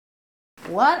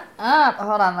What up?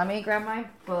 Hold on, let me grab my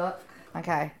book.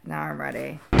 Okay, now I'm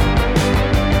ready.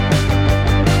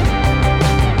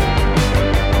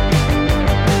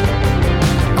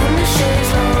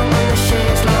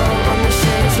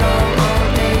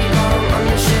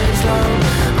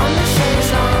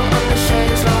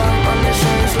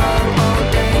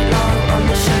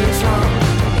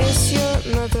 Is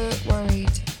your mother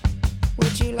worried?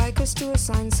 Would you like us to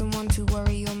assign someone to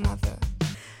worry your mother?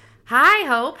 Hi,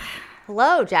 Hope.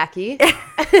 Hello, Jackie.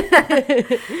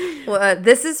 Well,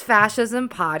 this is Fascism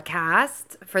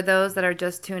Podcast. For those that are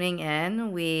just tuning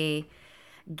in, we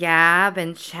gab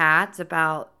and chat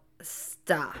about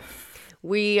stuff.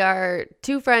 We are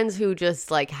two friends who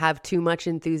just like have too much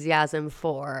enthusiasm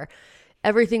for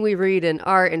everything we read in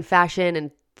art and fashion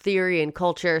and theory and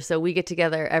culture. So we get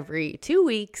together every 2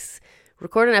 weeks,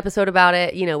 record an episode about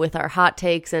it, you know, with our hot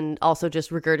takes and also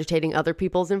just regurgitating other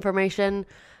people's information.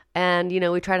 And, you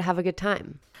know, we try to have a good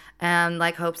time. And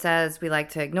like Hope says, we like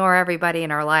to ignore everybody in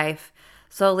our life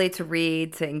solely to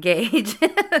read, to engage.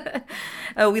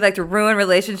 We like to ruin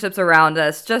relationships around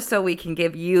us just so we can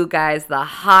give you guys the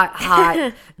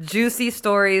hot, juicy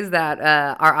stories that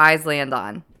our eyes land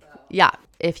on. Yeah.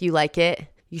 If you like it,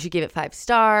 you should give it 5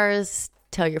 stars.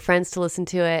 Tell your friends to listen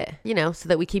to it, you know, so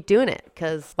that we keep doing it.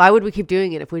 Because why would we keep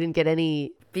doing it if we didn't get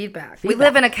any Feedback. We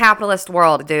live in a capitalist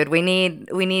world, dude. We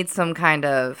need some kind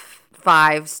of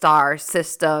 5-star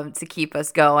system to keep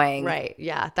us going. Right.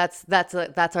 Yeah.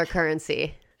 That's our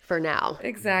currency for now.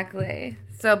 Exactly.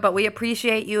 So, but we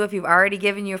appreciate you. If you've already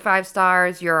given you 5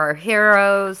 stars, you're our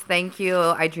heroes. Thank you.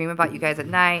 I dream about you guys at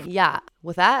night. Yeah.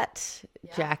 With that,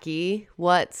 Jackie,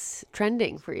 what's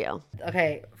trending for you?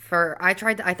 Okay. I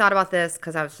thought about this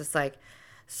because I was just like,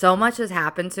 so much has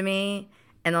happened to me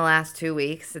in the last 2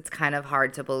 weeks. It's kind of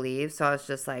hard to believe. So I was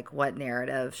just like, what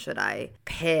narrative should I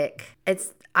pick?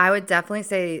 I would definitely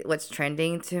say what's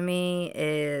trending to me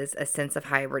is a sense of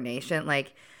hibernation.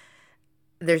 Like,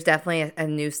 there's definitely a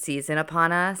new season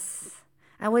upon us.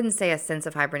 I wouldn't say a sense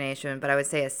of hibernation, but I would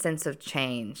say a sense of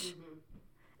change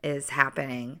is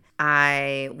happening.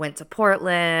 I went to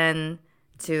Portland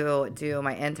to do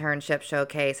my internship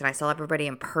showcase, and I saw everybody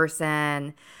in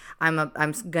person. I'm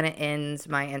gonna end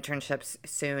my internships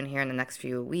soon here in the next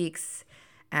few weeks,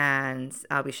 and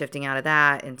I'll be shifting out of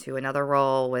that into another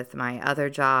role with my other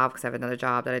job because I have another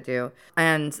job that I do.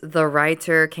 And the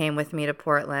writer came with me to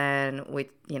Portland.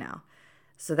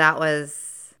 So that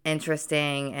was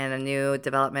interesting and a new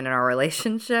development in our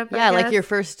relationship. Yeah, like your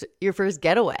first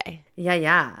getaway.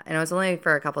 Yeah, and it was only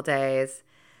for a couple days,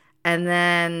 and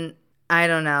then I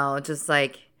don't know, just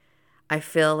like I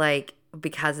feel like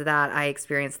because of that, I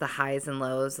experienced the highs and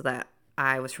lows that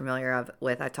I was familiar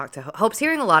with. I talked to Hope's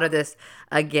hearing a lot of this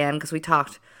again because we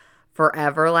talked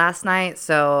forever last night.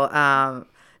 So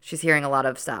she's hearing a lot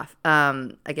of stuff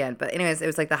again. But anyways, it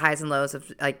was like the highs and lows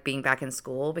of like being back in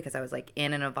school because I was like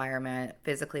in an environment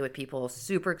physically with people,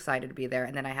 super excited to be there.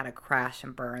 And then I had a crash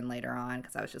and burn later on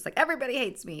because I was just like, everybody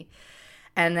hates me.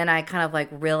 And then I kind of like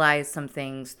realized some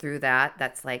things through that.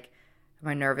 That's like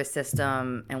my nervous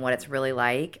system and what it's really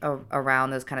like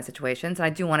around those kind of situations. And I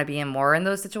do want to be in more in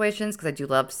those situations because I do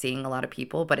love seeing a lot of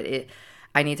people, but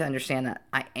I need to understand that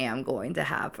I am going to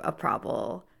have a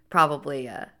probably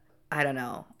I don't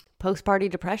know, Post-party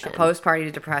depression. a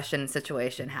post-party depression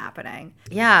situation happening.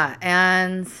 Yeah.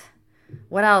 And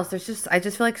what else? I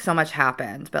just feel like so much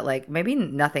happened, but like maybe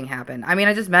nothing happened. I mean,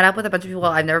 I just met up with a bunch of people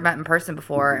I've never met in person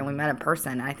before, and we met in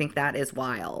person. And I think that is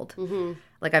wild. Mm-hmm.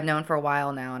 Like I've known for a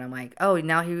while now, and I'm like, oh,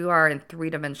 now here you are in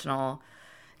 3-dimensional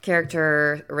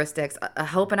characteristics.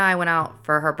 Hope and I went out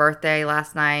for her birthday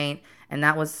last night, and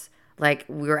that was like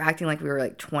we were acting like we were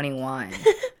like 21.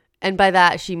 And by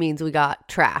that, she means we got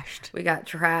trashed. We got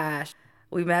trashed.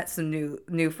 We met some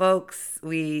new folks.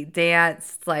 We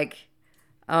danced like.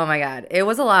 Oh my God. It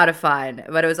was a lot of fun,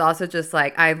 but it was also just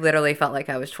like, I literally felt like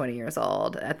I was 20 years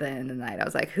old at the end of the night. I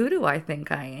was like, who do I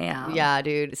think I am? Yeah,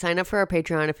 dude. Sign up for our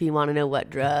Patreon if you want to know what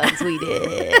drugs we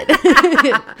did.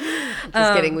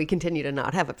 Just kidding. We continue to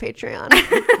not have a Patreon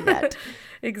yet.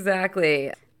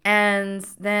 Exactly. And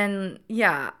then,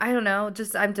 yeah, I don't know.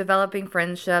 Just I'm developing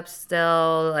friendships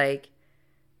still. Like,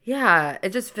 yeah,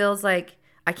 it just feels like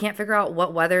I can't figure out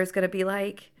what weather is going to be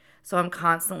like. So I'm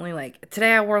constantly like,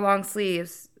 today I wore long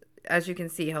sleeves, as you can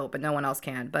see, Hope, and no one else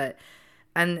can.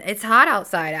 And it's hot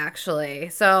outside, actually.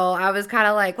 So I was kind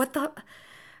of like,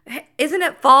 isn't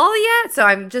it fall yet? So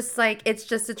I'm just like, it's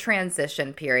just a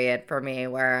transition period for me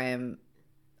where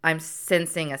I'm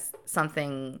sensing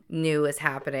something new is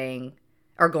happening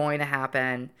are going to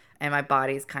happen. And my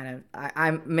body's kind of,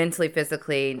 I'm mentally,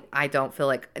 physically, I don't feel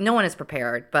like, no one is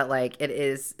prepared, but like it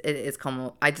is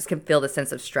como, I just can feel the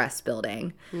sense of stress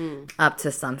building up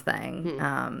to something.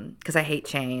 Because I hate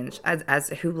change, as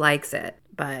who likes it?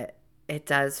 But it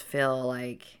does feel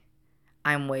like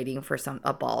I'm waiting for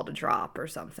a ball to drop or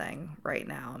something right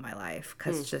now in my life.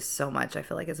 Because just so much I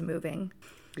feel like is moving.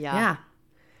 Yeah.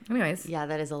 Anyways. Yeah,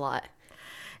 that is a lot.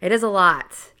 It is a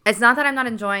lot. It's not that I'm not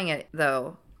enjoying it,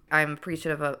 though. I'm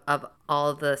appreciative of all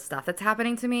of the stuff that's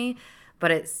happening to me,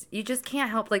 but you just can't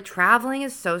help, like, traveling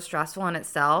is so stressful in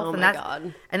itself. Oh my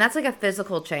God. And that's like a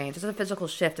physical change. It's a physical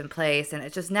shift in place, and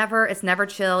it's never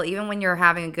chill, even when you're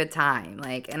having a good time.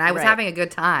 Like, and I was having a good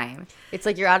time. It's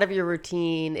like you're out of your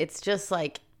routine. It's just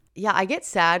like, yeah, I get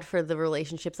sad for the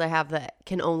relationships I have that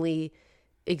can only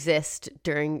exist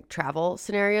during travel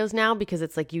scenarios now, because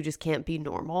it's like you just can't be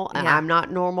normal, and I'm not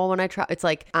normal when I travel. It's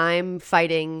like I'm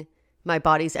fighting my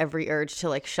body's every urge to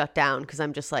like shut down, because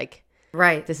I'm just like,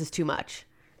 this is too much.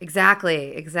 Exactly.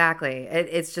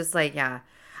 It's just like,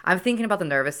 I'm thinking about the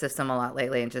nervous system a lot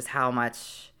lately, and just how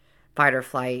much fight or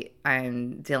flight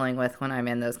I'm dealing with when I'm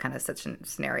in those kind of such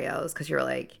scenarios. Because you're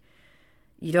like,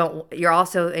 you're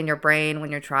also in your brain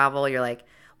when you travel, you're like,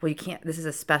 well, you can't, this is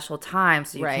a special time,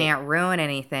 so you can't ruin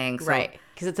anything. So,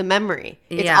 because it's a memory.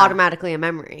 It's automatically a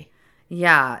memory.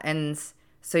 Yeah. And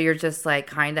so you're just like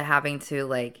kind of having to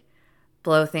like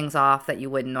blow things off that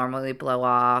you wouldn't normally blow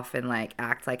off, and like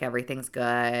act like everything's good,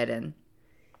 and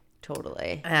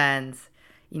totally, and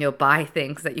buy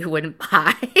things that you wouldn't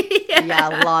buy.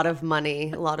 A lot of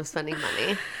money, a lot of spending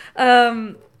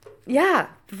money.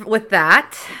 With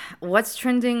that, what's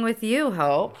trending with you,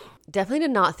 Hope? Definitely did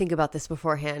not think about this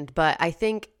beforehand, but I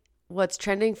think what's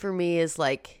trending for me is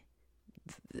like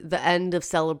the end of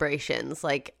celebrations.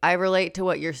 Like, I relate to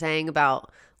what you're saying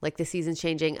about like the season's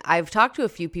changing. I've talked to a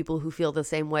few people who feel the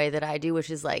same way that I do, which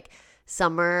is like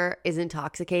summer is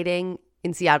intoxicating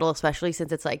in Seattle, especially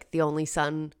since it's like the only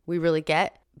sun we really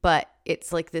get. But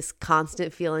it's like this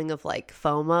constant feeling of like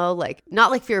FOMO, like not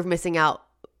like fear of missing out,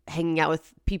 hanging out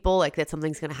with people, like that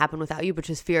something's going to happen without you, but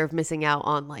just fear of missing out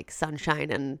on like sunshine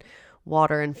and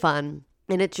water and fun.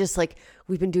 And it's just like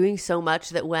we've been doing so much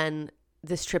that when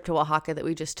this trip to Oaxaca that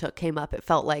we just took came up, it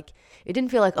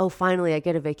didn't feel like, oh, finally I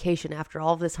get a vacation after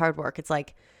all of this hard work. It's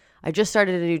like I just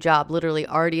started a new job, literally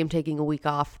already am taking a week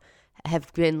off,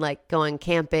 have been like going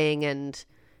camping and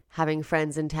having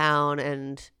friends in town,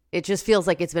 and it just feels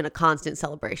like it's been a constant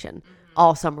celebration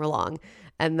all summer long.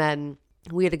 And then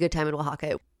we had a good time in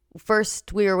Oaxaca.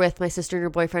 First we were with my sister and her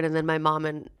boyfriend, and then my mom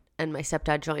and my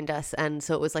stepdad joined us, and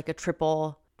so it was like a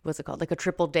triple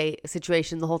date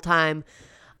situation the whole time.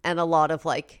 And a lot of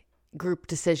like group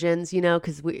decisions,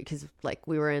 because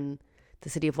we were in the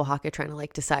city of Oaxaca trying to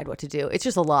like decide what to do. It's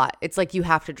just a lot. It's like you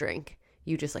have to drink.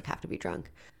 You just like have to be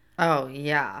drunk. Oh,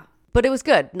 yeah. But it was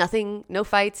good. No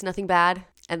fights, nothing bad.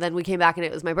 And then we came back and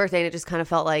it was my birthday, and it just kind of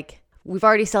felt like we've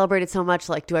already celebrated so much.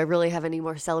 Like, do I really have any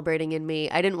more celebrating in me?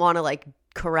 I didn't want to like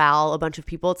corral a bunch of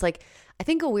people. It's like, I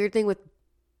think a weird thing with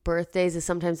birthdays is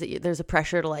sometimes that there's a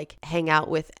pressure to like hang out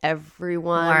with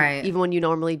everyone, even when you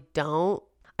normally don't.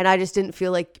 And I just didn't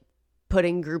feel like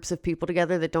putting groups of people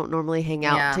together that don't normally hang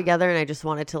out together. And I just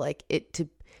wanted to like it to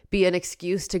be an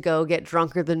excuse to go get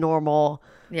drunker than normal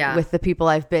with the people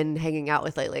I've been hanging out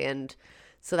with lately. And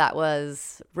so that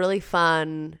was really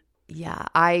fun. Yeah,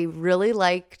 I really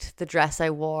liked the dress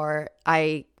I wore.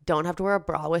 I don't have to wear a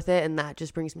bra with it, and that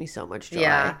just brings me so much joy.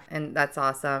 Yeah, and that's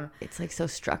awesome. It's like so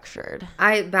structured.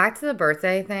 Back to the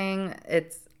birthday thing,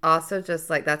 it's also just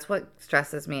like that's what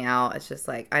stresses me out. It's just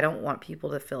like I don't want people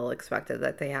to feel expected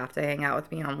that they have to hang out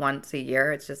with me on once a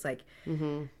year. It's just like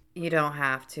you don't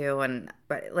have to.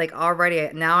 But like already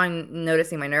now I'm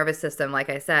noticing my nervous system, like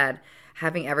I said,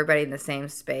 having everybody in the same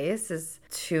space is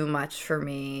too much for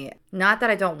me. Not that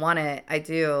I don't want it, I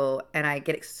do, and I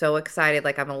get so excited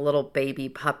like I'm a little baby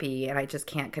puppy and I just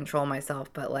can't control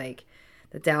myself. But like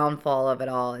the downfall of it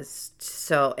all is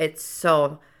it's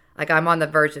so like I'm on the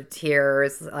verge of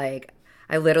tears. Like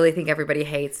I literally think everybody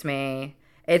hates me.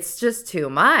 It's just too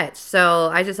much. So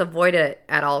I just avoid it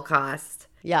at all costs.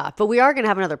 Yeah, but we are going to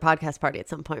have another podcast party at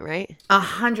some point, right?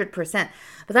 100%.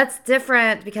 But that's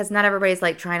different because not everybody's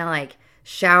like trying to like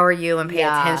shower you and pay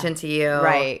attention to you.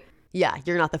 Right. Yeah,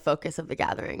 you're not the focus of the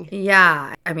gathering.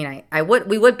 Yeah. I mean,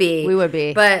 we would be. We would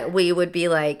be. But we would be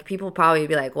like, people probably would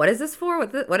be like, what is this for?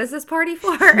 What is this party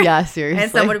for? Yeah, seriously.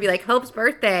 And someone would be like, Hope's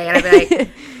birthday. And I'd be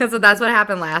like, so that's what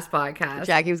happened last podcast.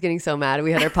 Jackie was getting so mad.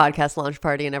 We had our podcast launch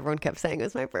party and everyone kept saying it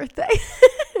was my birthday.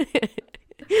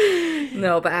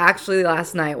 No, but actually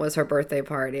last night was her birthday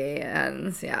party,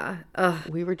 and yeah. Ugh.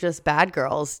 We were just bad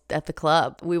girls at the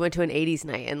club. We went to an 80s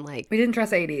night and like We didn't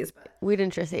dress 80s, but we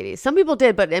didn't dress 80s. Some people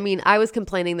did, but I mean, I was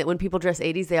complaining that when people dress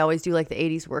 80s, they always do like the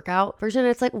 80s workout version.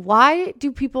 It's like, why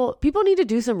do people need to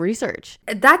do some research?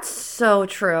 that's so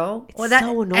true. It's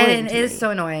so annoying And it to is me. so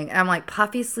annoying. And I'm like,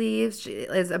 puffy sleeves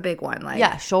is a big one. Like,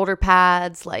 Yeah, shoulder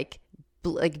pads, like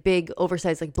big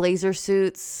oversized like blazer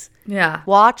suits. yeah,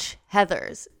 Watch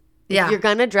Heathers. Yeah. If you're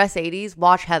gonna dress 80s,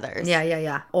 watch Heathers.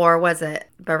 yeah. Or was it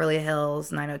Beverly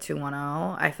Hills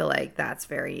 90210? I feel like that's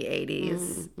very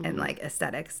 80s and like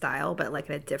aesthetic style, but like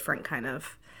in a different kind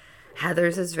of.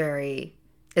 Heather's is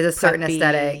a certain Preppy.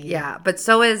 aesthetic. Yeah, but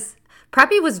so is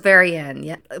Preppy was very in.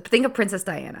 Yeah, think of Princess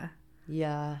Diana.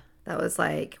 Yeah. That was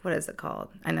like, what is it called?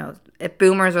 I know if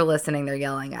boomers are listening, they're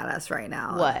yelling at us right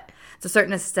now. What? It's a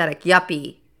certain aesthetic.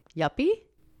 Yuppie. Yuppie?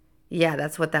 Yeah,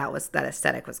 that's what that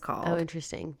aesthetic was called. Oh,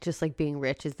 interesting. Just like being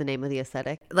rich is the name of the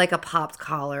aesthetic. Like a popped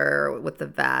collar with the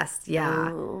vest. Yeah.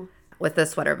 Oh. With the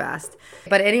sweater vest.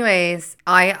 But anyways,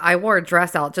 I wore a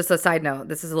dress out. Just a side note,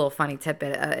 this is a little funny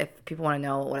tidbit. If people want to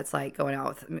know what it's like going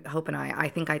out with Hope and I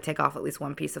think I take off at least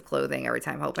one piece of clothing every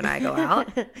time Hope and I go out.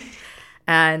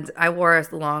 And I wore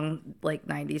a long, like,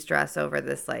 90s dress over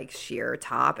this, like, sheer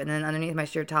top. And then underneath my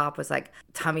sheer top was, like,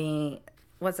 tummy,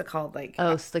 what's it called? Like,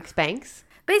 Oh, like Spanx?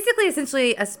 basically,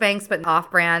 essentially a Spanx, but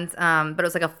off-brand. But it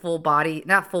was, like, a full body,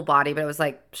 not full body, but it was,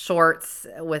 like, shorts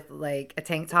with, like, a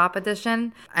tank top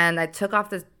edition. And I took off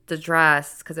the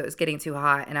dress because it was getting too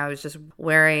hot. And I was just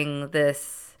wearing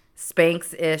this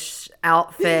Spanx-ish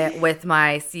outfit with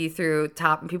my see-through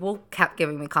top, and people kept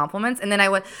giving me compliments. And then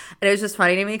and it was just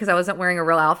funny to me because I wasn't wearing a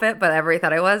real outfit, but everybody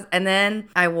thought I was. And then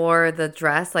I wore the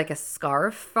dress like a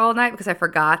scarf all night because I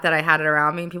forgot that I had it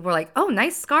around me, and people were like, "Oh,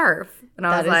 nice scarf." And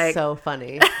I That was is like, so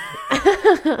funny.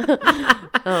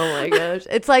 Oh my gosh.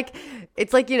 It's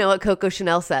like, you know what Coco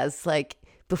Chanel says, like,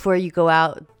 before you go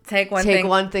out, take one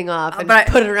thing off and but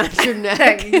put it around your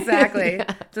neck. Exactly.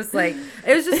 Yeah. Just like,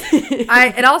 it was just,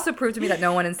 it also proved to me that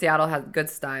no one in Seattle has good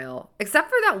style, except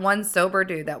for that one sober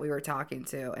dude that we were talking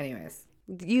to. Anyways.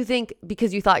 You think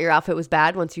because you thought your outfit was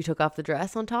bad once you took off the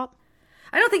dress on top?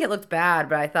 I don't think it looked bad,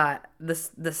 but I thought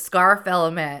the scarf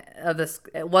element of this,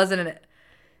 it wasn't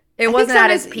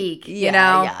at its peak, you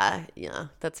know? Yeah,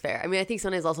 that's fair. I mean, I think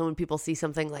sometimes also when people see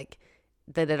something like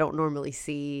that they don't normally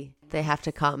see, they have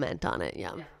to comment on it.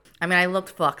 Yeah. I mean, I looked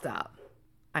fucked up.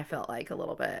 I felt like a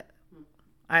little bit.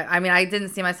 I mean, I didn't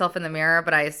see myself in the mirror,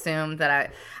 but I assumed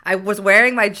that I was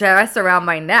wearing my dress around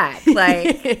my neck.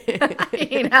 Like,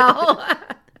 you know?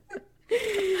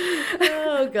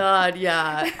 Oh, God.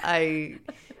 Yeah. I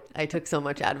took so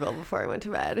much Advil before I went to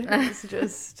bed. It was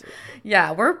just...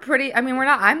 Yeah, we're pretty... I mean, we're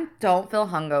not... I don't feel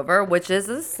hungover, which is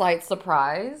a slight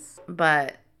surprise.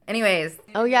 But anyways...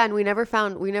 Oh, yeah, and we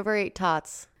never ate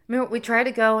tots. I mean, we tried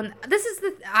to go, and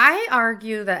I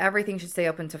argue that everything should stay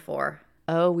open to 4.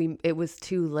 Oh, it was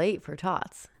too late for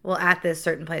tots. Well, at this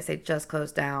certain place, they just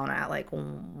closed down at like,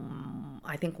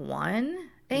 I think 1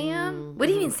 a.m. We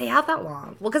didn't even stay out that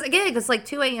long. Well, because like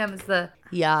 2 a.m. is the...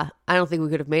 Yeah, I don't think we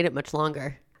could have made it much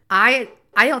longer. I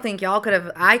don't think y'all could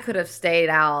have... I could have stayed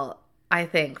out, I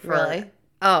think, for... Really?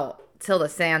 Oh, till the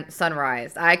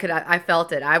sunrise. I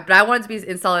felt it. But I wanted to be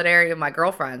in solidarity with my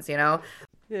girlfriends, you know?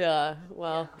 Yeah,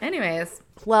 well. Anyways.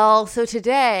 Well, so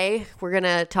today we're going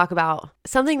to talk about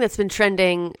something that's been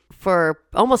trending for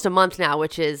almost a month now,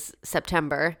 which is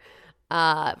September.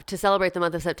 To celebrate the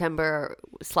month of September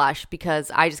 /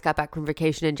 because I just got back from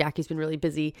vacation and Jackie's been really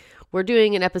busy. We're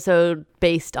doing an episode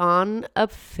based on a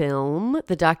film,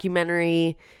 the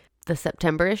documentary, The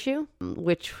September Issue,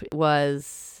 which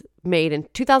was made in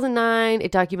 2009.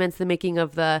 It documents the making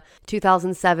of the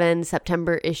 2007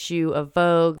 September issue of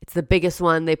Vogue. It's the biggest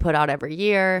one they put out every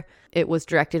year. It was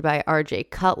directed by R.J.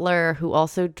 Cutler, who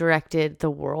also directed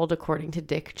The World According to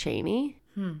Dick Cheney.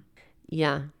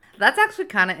 Yeah. That's actually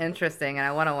kind of interesting, and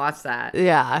I want to watch that.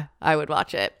 Yeah, I would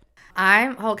watch it.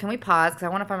 Can we pause? Because I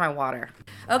want to find my water.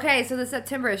 Okay, so the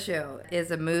September issue is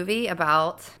a movie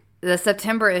about the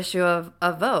September issue of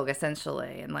Vogue,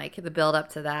 essentially, and like the build up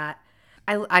to that.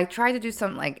 I tried to do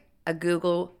some like a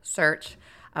Google search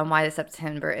on why the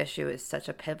September issue is such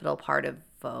a pivotal part of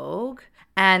Vogue.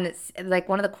 And it's like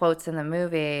one of the quotes in the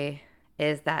movie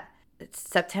is that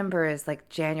September is like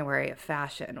January of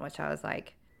fashion, which I was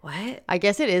like, what? I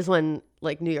guess it is when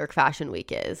like New York Fashion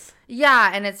Week is. Yeah,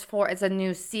 and it's a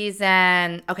new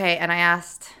season. Okay, and I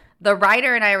asked the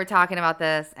writer, and I were talking about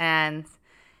this, and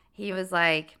he was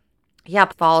like, yeah,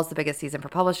 fall is the biggest season for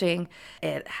publishing.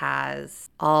 It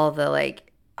has all the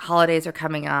like holidays are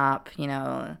coming up, you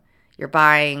know, you're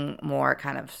buying more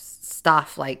kind of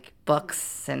stuff like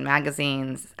books and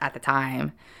magazines at the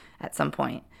time at some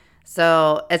point.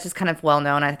 So it's just kind of well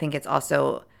known. I think it's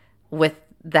also with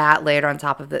that later on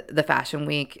top of the fashion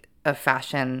week of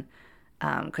fashion,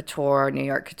 couture, New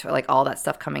York couture, like all that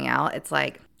stuff coming out. It's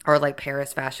like, or like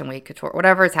Paris Fashion Week couture,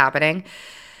 whatever is happening,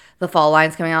 the fall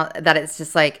lines coming out, that it's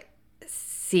just like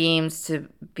seems to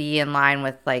be in line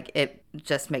with like, it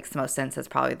just makes the most sense. It's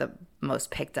probably the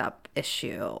most picked up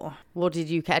issue. Well, did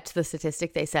you catch the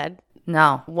statistic they said?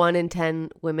 No. 1 in 10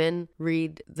 women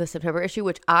read the September issue,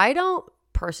 which I don't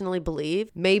personally believe.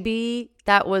 Maybe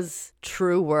that was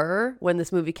truer when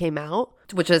this movie came out.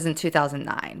 Which was in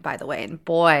 2009, by the way. And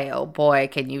boy, oh boy,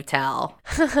 can you tell.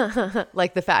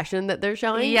 Like the fashion that they're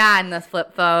showing? Yeah, and the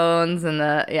flip phones and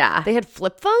yeah. They had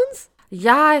flip phones?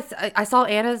 Yeah, I saw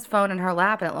Anna's phone in her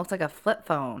lap and it looked like a flip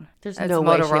phone. There's no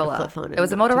way she had a flip phone. It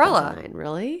was a Motorola. 2009,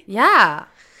 really? Yeah.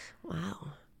 Wow.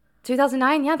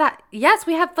 2009, yeah. Yes,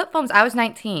 we had flip phones. I was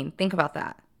 19. Think about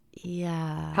that.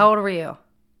 Yeah. How old were you?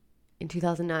 In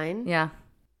 2009? Yeah.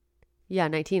 Yeah,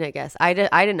 19, I guess. I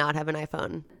did not have an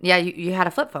iPhone. Yeah, you had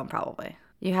a flip phone probably.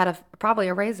 You had probably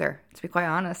a Razor, to be quite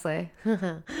honestly.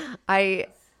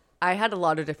 I had a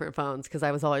lot of different phones because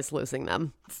I was always losing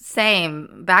them.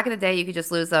 Same. Back in the day, you could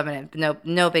just lose them and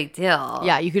no big deal.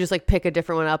 Yeah, you could just like pick a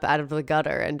different one up out of the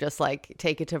gutter and just like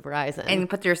take it to Verizon. And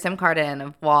put your SIM card in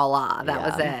and voila, that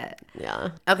was it.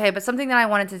 Yeah. Okay, but something that I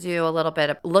wanted to do a little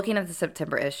bit of looking at the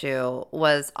September issue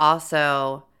was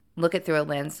also look it through a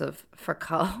lens of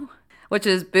Foucault, which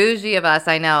is bougie of us,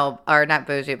 I know, or not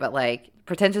bougie, but like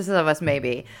pretentious of us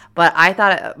maybe. But I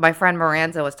thought my friend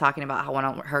Miranda was talking about how one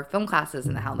of her film classes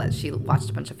and how that she watched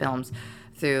a bunch of films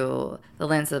through the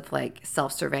lens of like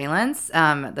self-surveillance,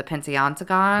 the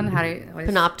Pentagon. How do you?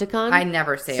 Panopticon? I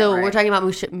never say it So right. we're talking about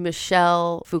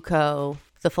Michel Foucault,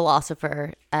 the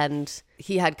philosopher, and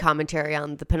he had commentary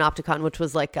on the Panopticon, which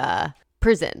was like a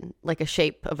prison, like a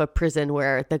shape of a prison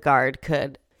where the guard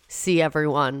could see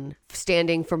everyone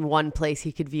standing from one place.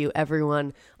 He could view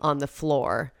everyone on the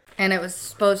floor. And it was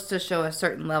supposed to show a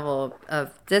certain level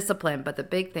of discipline, but the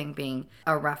big thing being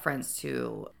a reference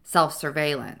to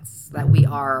self-surveillance, that we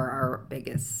are our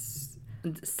biggest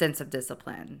sense of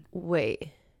discipline. Wait,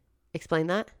 explain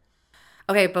that?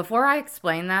 Okay, before I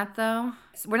explain that though,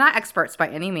 we're not experts by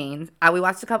any means. We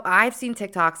watched a couple. I've seen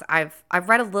TikToks. I've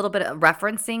read a little bit of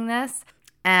referencing this,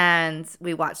 and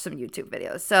we watched some YouTube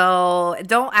videos. So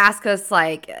don't ask us,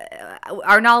 like,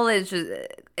 our knowledge,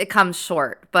 it comes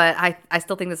short. But I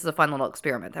still think this is a fun little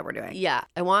experiment that we're doing. Yeah,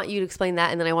 I want you to explain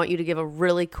that, and then I want you to give a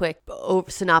really quick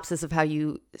synopsis of how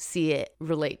you see it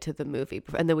relate to the movie,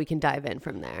 and then we can dive in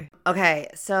from there. Okay,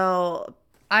 so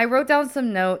I wrote down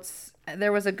some notes.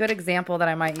 There was a good example that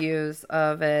I might use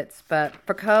of it, but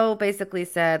Foucault basically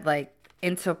said, like,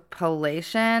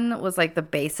 interpolation was like the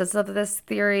basis of this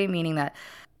theory, meaning that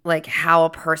like how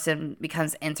a person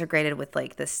becomes integrated with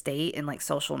like the state and like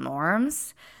social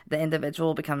norms. The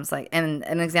individual becomes like, and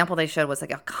an example they showed was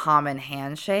like a common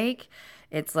handshake.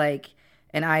 It's like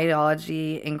an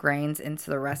ideology ingrained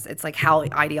into the rest. It's like how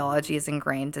ideology is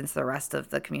ingrained into the rest of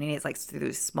the community. It's like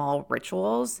through small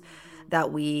rituals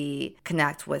that we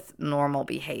connect with normal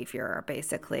behavior,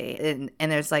 basically.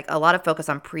 And there's like a lot of focus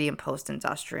on pre and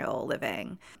post-industrial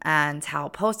living, and how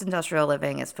post-industrial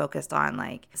living is focused on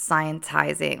like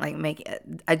scientizing, like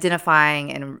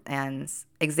identifying and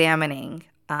examining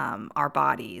our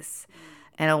bodies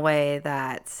in a way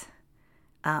that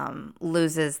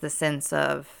loses the sense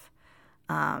of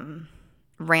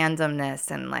randomness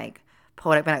and like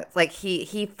poetic. Like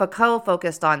Foucault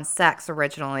focused on sex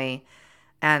originally,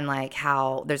 and like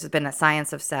how there's been a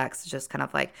science of sex, just kind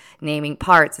of like naming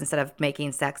parts instead of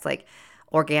making sex like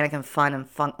organic and fun,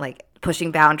 like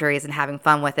pushing boundaries and having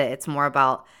fun with it. It's more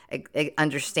about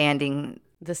understanding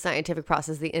the scientific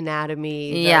process, the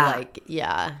anatomy.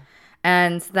 Yeah.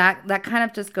 And that kind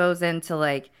of just goes into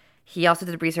like, he also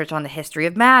did research on the history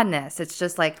of madness. It's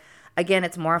just like, again,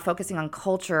 it's more focusing on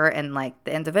culture and like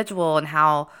the individual and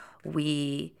how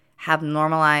we have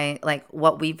normalized, like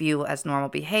what we view as normal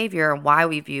behavior and why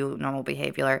we view normal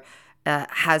behavior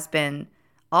has been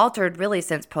altered really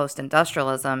since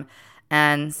post-industrialism.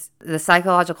 And the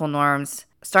psychological norms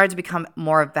started to become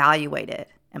more evaluated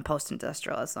in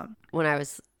post-industrialism. When I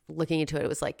was looking into it, it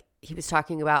was like he was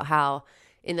talking about how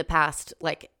in the past,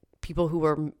 like people who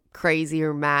were crazy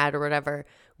or mad or whatever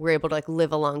were able to like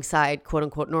live alongside quote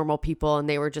unquote normal people, and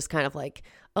they were just kind of like,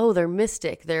 oh, they're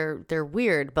mystic, they're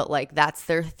weird, but like that's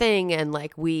their thing, and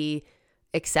like we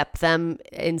accept them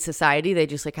in society. They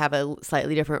just like have a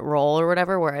slightly different role or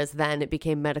whatever. Whereas then it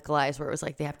became medicalized, where it was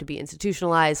like they have to be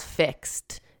institutionalized,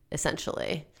 fixed,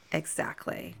 essentially.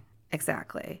 Exactly.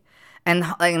 And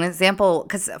like an example,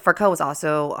 because Foucault was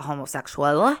also a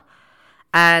homosexual.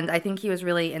 And I think he was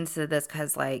really into this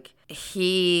because, like,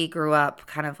 he grew up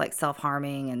kind of like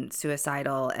self-harming and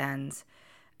suicidal. And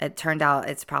it turned out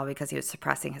it's probably because he was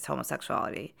suppressing his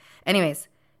homosexuality. Anyways,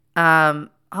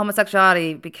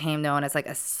 homosexuality became known as like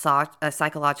a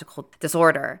psychological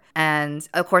disorder. And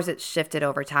of course, it shifted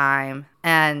over time.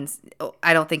 And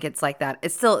I don't think it's like that.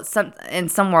 It's still in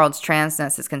some worlds,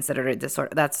 transness is considered a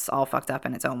disorder. That's all fucked up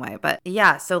in its own way. But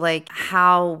yeah, so like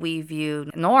how we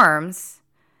view norms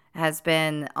has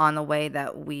been on the way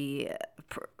that we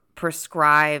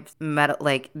prescribe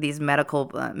like these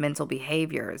medical mental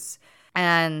behaviors.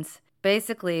 And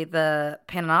basically the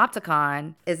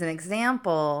panopticon is an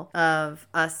example of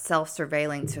us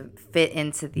self-surveilling to fit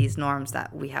into these norms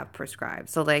that we have prescribed.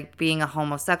 So like being a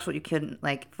homosexual, you couldn't,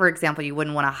 like, for example, you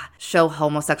wouldn't want to show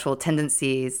homosexual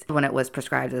tendencies when it was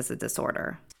prescribed as a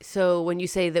disorder. So when you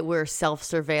say that we're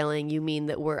self-surveilling, you mean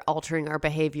that we're altering our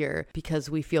behavior because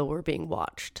we feel we're being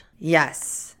watched?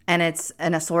 Yes. And it's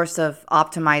a source of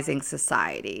optimizing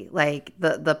society. Like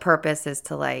the purpose is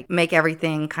to like make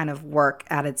everything kind of work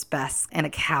at its best in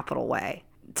a capital way,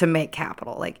 to make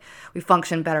capital. Like we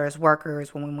function better as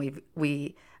workers when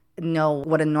we know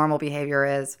what a normal behavior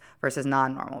is versus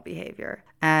non-normal behavior.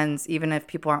 And even if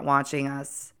people aren't watching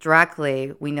us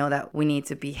directly, we know that we need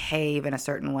to behave in a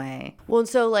certain way. Well, and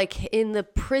so like in the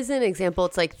prison example,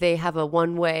 it's like they have a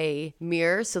one-way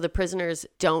mirror. So the prisoners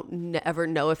don't ever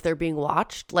know if they're being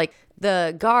watched. Like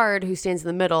the guard who stands in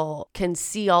the middle can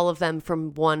see all of them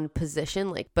from one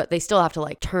position, like, but they still have to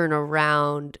like turn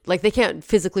around. Like they can't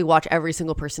physically watch every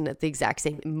single person at the exact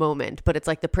same moment, but it's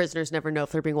like the prisoners never know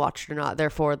if they're being watched or not.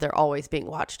 Therefore, they're always being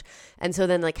watched. And so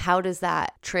then like, how does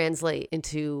that translate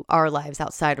into our lives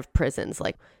outside of prisons?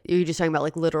 Like, you're just talking about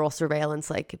like literal surveillance,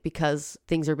 like because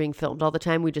things are being filmed all the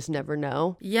time, we just never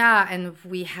know. Yeah. And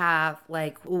we have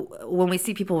like, when we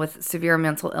see people with severe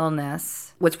mental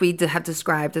illness, which we have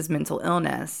described as mental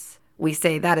illness, we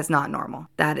say that is not normal.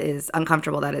 That is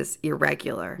uncomfortable. That is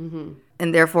irregular. Mm-hmm.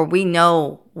 And therefore, we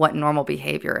know what normal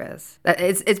behavior is.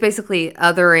 It's basically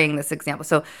othering this example.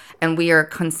 So, and we are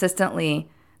consistently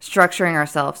structuring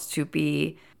ourselves to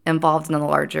be involved in the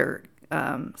larger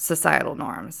societal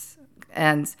norms.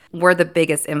 And we're the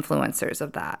biggest influencers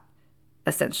of that,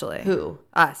 essentially. Who?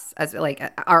 Us, as like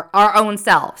our own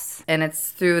selves. And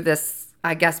it's through this,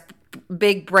 I guess,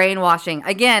 big brainwashing.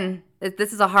 Again,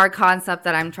 this is a hard concept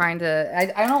that I'm trying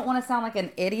to, I don't want to sound like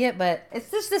an idiot, but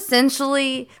it's just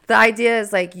essentially the idea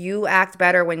is like you act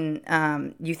better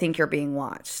when you think you're being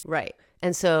watched. Right.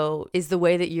 And so is the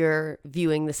way that you're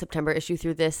viewing the September issue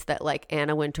through this that like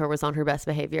Anna Wintour was on her best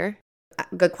behavior?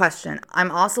 Good question.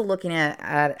 I'm also looking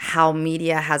at how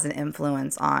media has an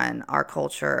influence on our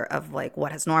culture of like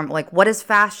what is normal, like what is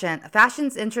fashion.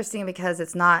 Fashion's interesting because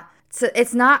it's not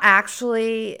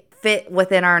actually fit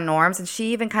within our norms. And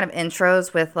she even kind of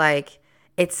intros with like,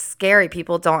 it's scary.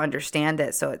 People don't understand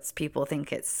it. So people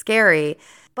think it's scary.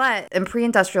 But in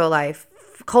pre-industrial life,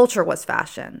 culture was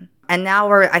fashion. And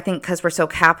now I think because we're so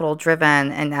capital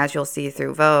driven, and as you'll see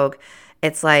through Vogue,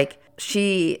 it's like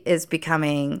she is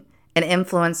becoming an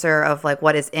influencer of like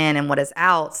what is in and what is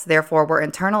out. So therefore, we're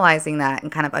internalizing that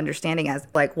and kind of understanding as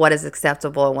like what is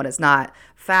acceptable and what is not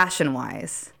fashion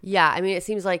wise. Yeah. I mean, it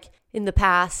seems like in the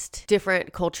past,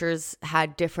 different cultures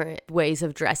had different ways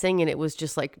of dressing, and it was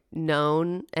just like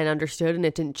known and understood, and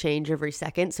it didn't change every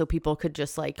second. So people could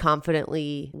just like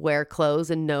confidently wear clothes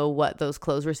and know what those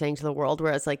clothes were saying to the world.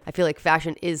 Whereas like I feel like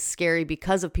fashion is scary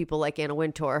because of people like Anna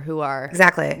Wintour who are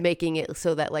exactly making it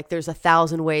so that like there's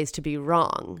 1,000 ways to be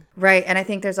wrong. Right. And I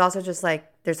think there's also just like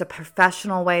there's a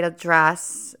professional way to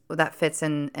dress that fits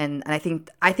in. And I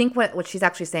think what she's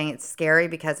actually saying, it's scary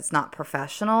because it's not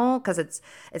professional, because it's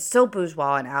so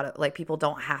bourgeois and out of like people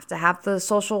don't have to have the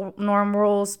social norm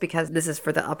rules because this is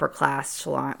for the upper class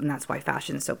salon. And that's why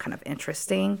fashion is so kind of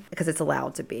interesting because it's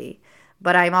allowed to be.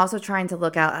 But I'm also trying to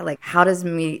look at like how does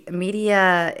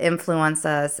media influence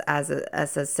us as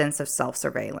a sense of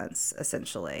self-surveillance,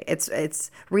 essentially. It's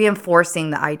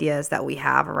reinforcing the ideas that we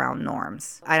have around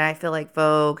norms. And I feel like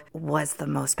Vogue was the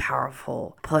most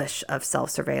powerful push of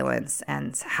self-surveillance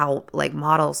and how like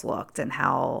models looked and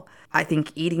how I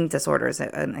think eating disorder is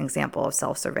an example of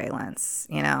self-surveillance,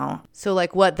 you know? So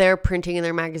like what they're printing in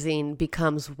their magazine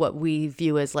becomes what we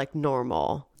view as like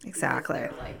normal. Exactly.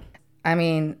 I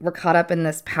mean, we're caught up in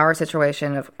this power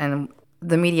situation and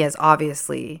the media is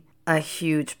obviously a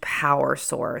huge power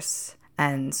source,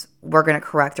 and we're going to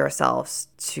correct ourselves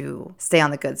to stay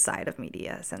on the good side of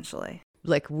media, essentially.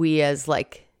 Like we as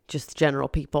like just general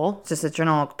people. Just a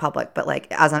general public, but like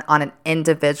on an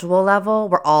individual level,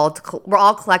 we're all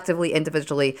collectively,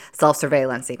 individually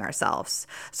self-surveillancing ourselves.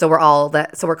 So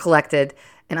we're collected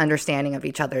and understanding of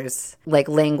each other's like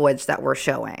language that we're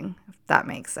showing. If that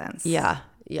makes sense. Yeah.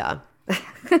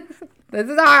 This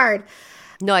is hard.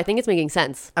 No, I think it's making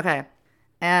sense. Okay.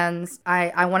 And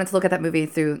I wanted to look at that movie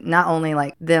through not only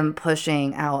like them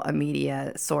pushing out a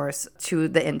media source to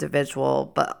the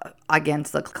individual, but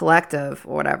against the collective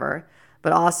or whatever,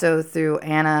 but also through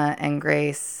Anna and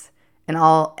Grace and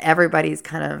everybody's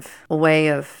kind of way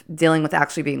of dealing with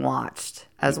actually being watched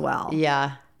as well.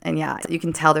 Yeah. And yeah, you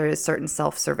can tell there is certain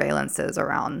self-surveillances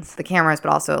around the cameras,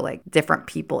 but also like different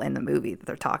people in the movie that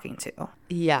they're talking to.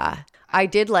 Yeah. I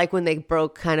did like when they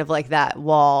broke kind of like that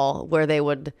wall where they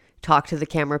would talk to the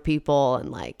camera people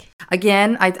and like.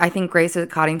 Again, I think Grace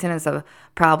Coddington is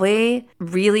probably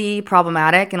really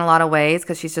problematic in a lot of ways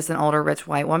because she's just an older, rich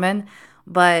white woman.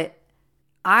 But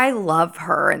I love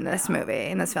her in this movie,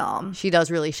 in this film. She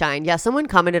does really shine. Yeah, someone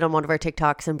commented on one of our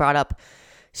TikToks and brought up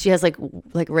she has like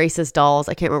racist dolls.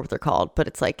 I can't remember what they're called, but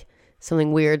it's like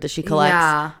something weird that she collects.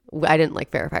 Yeah. I didn't like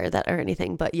verify that or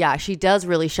anything, but yeah, she does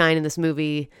really shine in this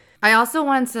movie. I also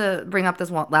wanted to bring up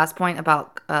this one last point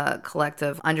about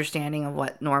collective understanding of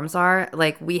what norms are.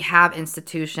 Like, we have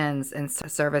institutions and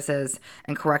services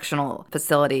and correctional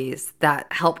facilities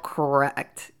that help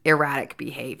correct erratic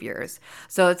behaviors.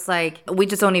 So it's like we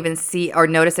just don't even see or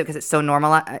notice it because it's so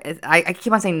normal. I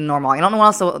keep on saying normal. I don't know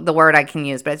what else the word I can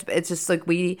use, but it's just like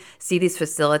we see these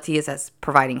facilities as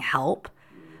providing help.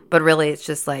 But really, it's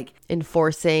just like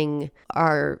enforcing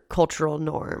our cultural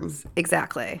norms.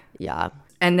 Exactly. Yeah.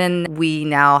 And then we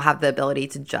now have the ability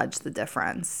to judge the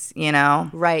difference, you know?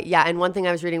 Right. Yeah. And one thing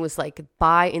I was reading was like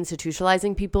by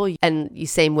institutionalizing people and you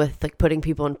same with like putting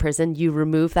people in prison, you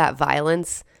remove that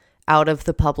violence out of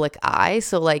the public eye.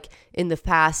 So like in the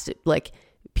past, like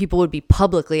people would be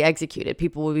publicly executed,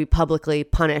 people would be publicly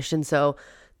punished. And so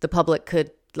the public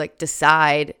could like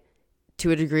decide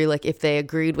to a degree, like if they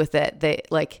agreed with it, they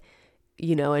like,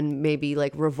 you know, and maybe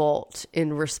like revolt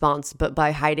in response. But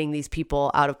by hiding these people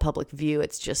out of public view,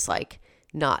 it's just like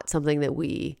not something that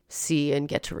we see and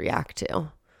get to react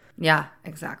to. Yeah,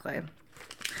 exactly.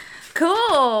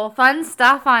 Cool. Fun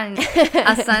stuff on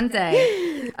a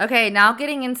Sunday. Okay, now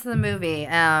getting into the movie.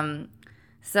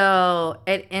 So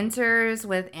it enters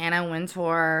with Anna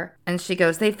Wintour, and she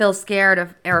goes, they feel scared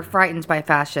of or frightened by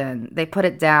fashion. They put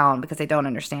it down because they don't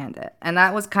understand it. And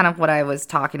that was kind of what I was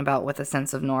talking about with a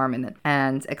sense of norm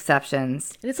and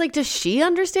exceptions. And it's like, does she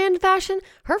understand fashion?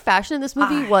 Her fashion in this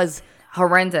movie was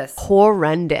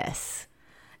horrendous.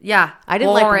 Yeah. I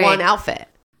didn't like one outfit.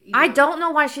 I don't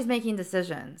know why she's making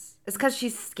decisions. It's because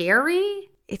she's scary?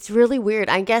 It's really weird.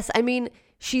 I guess, I mean,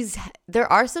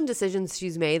 there are some decisions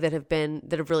she's made that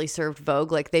have really served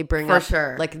Vogue. Like they bring up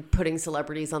like putting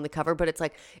celebrities on the cover, but it's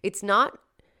like, it's not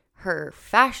her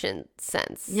fashion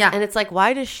sense. Yeah. And it's like,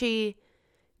 why does she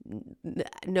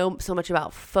know so much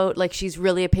about like she's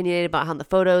really opinionated about how the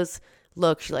photos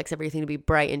look. She likes everything to be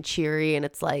bright and cheery. And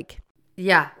it's like,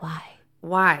 yeah.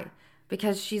 Why?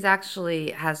 Because she's actually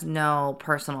has no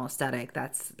personal aesthetic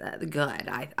that's good.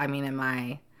 I mean,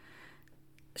 and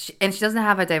she doesn't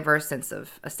have a diverse sense of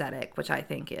aesthetic, which I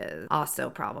think is also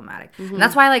problematic. Mm-hmm. And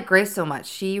that's why I like Grace so much.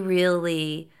 She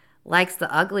really likes the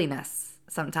ugliness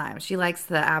sometimes. She likes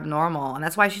the abnormal, and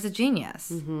that's why she's a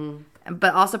genius. Mm-hmm.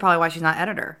 But also probably why she's not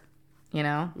editor, you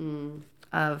know,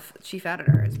 of chief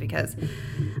editor is because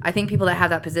I think people that have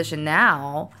that position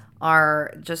now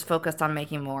are just focused on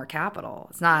making more capital.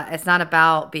 It's not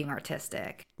about being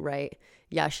artistic. Right.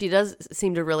 Yeah, she does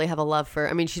seem to really have a love for,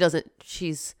 I mean,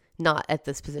 she's not at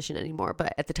this position anymore,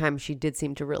 but at the time she did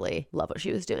seem to really love what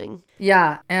she was doing.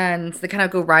 Yeah, and they kind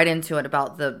of go right into it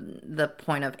about the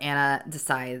point of Anna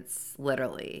decides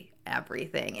literally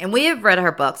everything. And we have read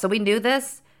her book, so we knew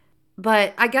this,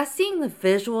 but I guess seeing the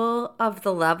visual of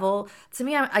the level, to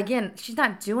me, again, she's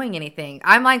not doing anything.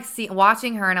 I'm like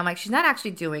watching her and I'm like, she's not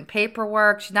actually doing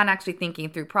paperwork. She's not actually thinking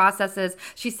through processes.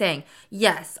 She's saying,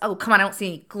 yes. Oh, come on. I don't see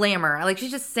any glamour. Like, she's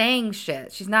just saying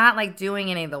shit. She's not like doing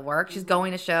any of the work. She's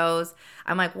going to shows.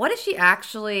 I'm like, what is she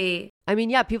actually? I mean,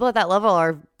 yeah, people at that level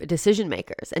are decision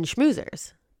makers and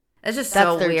schmoozers. It's just That's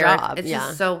so their weird. job. It's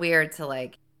just so weird to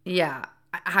like, yeah.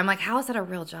 I'm like, how is that a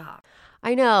real job?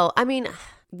 I know. I mean,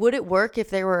 would it work if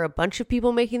there were a bunch of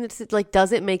people making this? Like,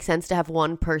 does it make sense to have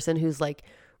one person who's like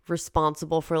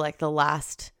responsible for like the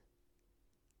last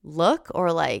look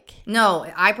or like? No,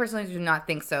 I personally do not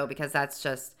think so because that's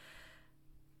just,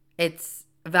 it's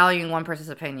valuing one person's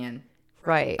opinion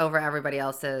right over everybody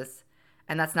else's.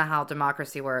 And that's not how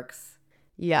democracy works.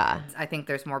 Yeah. I think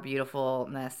there's more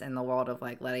beautifulness in the world of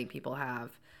like letting people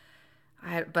have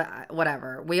But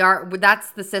whatever.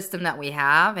 That's the system that we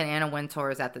have, and Anna Wintour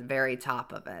is at the very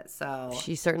top of it. So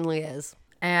She certainly is.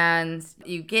 And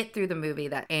you get through the movie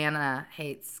that Anna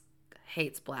hates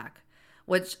black,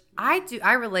 which I do.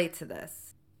 I relate to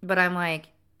this, but I'm like,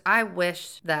 I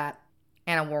wish that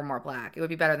Anna wore more black. It would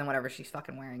be better than whatever she's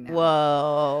fucking wearing now.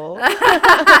 Whoa.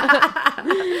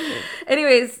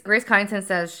 Anyways, Grace Coddington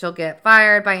says she'll get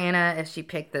fired by Anna if she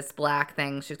picked this black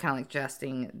thing. She's kind of like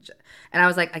jesting. And I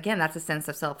was like, again, that's a sense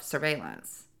of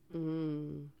self-surveillance.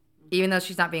 Even though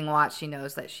she's not being watched, she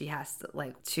knows that she has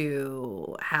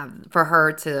to have, for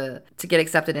her to get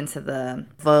accepted into the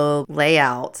Vogue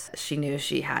layout, she knew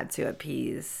she had to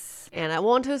appease Anna.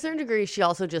 Well, and to a certain degree, she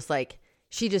also just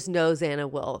she just knows Anna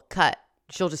will cut.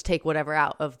 She'll just take whatever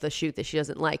out of the shoot that she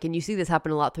doesn't like. And you see this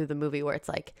happen a lot through the movie where it's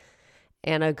like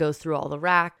Anna goes through all the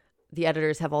racks. The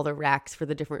editors have all the racks for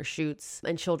the different shoots.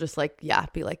 And she'll just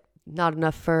be like, not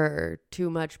enough fur, too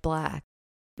much black.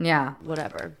 Yeah.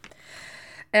 Whatever.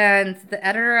 And the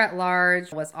editor at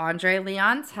large was Andre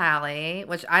Leon Talley,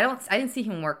 which I didn't see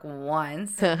him work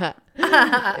once. Yeah.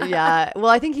 Well,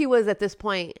 I think he was at this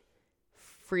point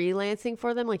freelancing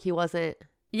for them. Like he wasn't.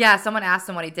 Yeah, someone asked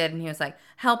him what he did, and he was like,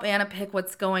 "Help Anna pick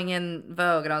what's going in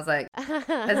Vogue." And I was like, "Is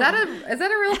that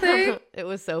a real thing?" It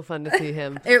was so fun to see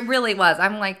him. It really was.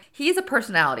 I'm like, he's a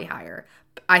personality hire.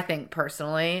 I think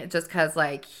personally, just because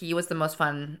he was the most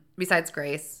fun besides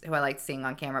Grace, who I liked seeing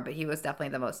on camera, but he was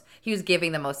definitely he was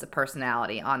giving the most of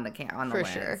personality on the lens. For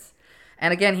sure.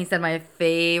 And again, he said my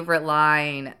favorite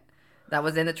line that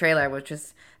was in the trailer, which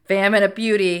is "Famine of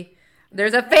beauty."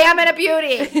 There's a famine of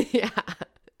beauty. Yeah.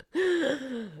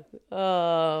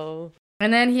 Oh.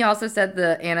 And then he also said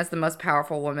that Anna's the most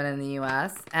powerful woman in the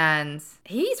U.S. And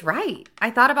he's right.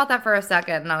 I thought about that for a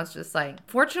second, and I was just like,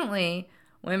 fortunately,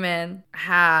 women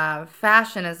have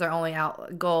fashion as their only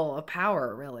goal of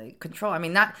power, really. Control. I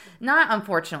mean, not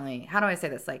unfortunately. How do I say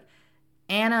this?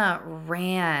 Anna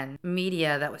ran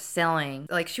media that was selling.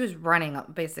 She was running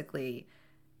up, basically.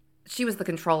 She was the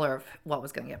controller of what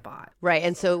was going to get bought. Right.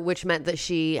 And so, which meant that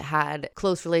she had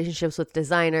close relationships with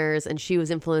designers and she was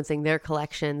influencing their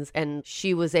collections and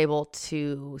she was able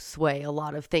to sway a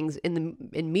lot of things in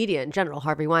media in general,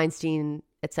 Harvey Weinstein,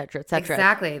 et cetera, et cetera.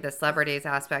 Exactly. The celebrities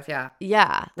aspect. Yeah.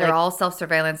 Yeah. They're all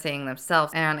self-surveillancing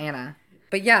themselves and Anna.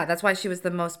 But yeah, that's why she was the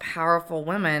most powerful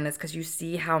woman, is because you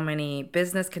see how many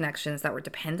business connections that were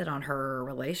dependent on her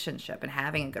relationship and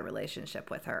having a good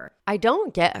relationship with her. I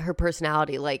don't get her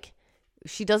personality.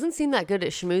 She doesn't seem that good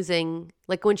at schmoozing.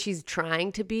 When she's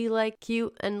trying to be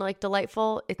cute and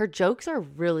delightful, her jokes are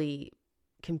really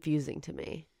confusing to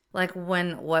me. What?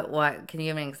 Can you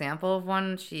give me an example of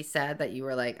one she said that you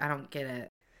were like, I don't get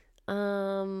it?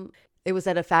 It was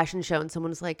at a fashion show and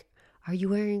someone was like, "Are you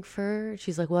wearing fur?"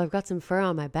 She's like, "Well, I've got some fur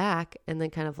on my back," and then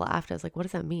kind of laughed. I was like, what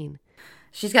does that mean?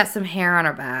 She's got some hair on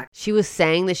her back. She was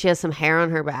saying that she has some hair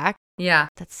on her back? Yeah.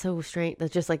 That's so strange.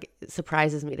 That just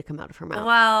surprises me to come out of her mouth.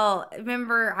 Well,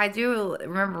 I do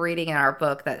remember reading in our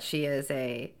book that she is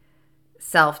a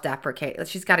self-deprecating.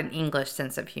 She's got an English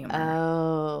sense of humor.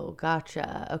 Oh,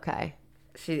 gotcha. Okay.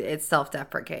 It's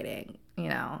self-deprecating,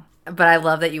 But I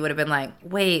love that you would have been like,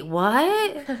 "Wait,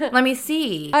 what? Let me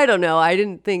see." I don't know. I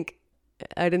didn't think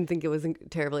it was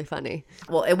terribly funny.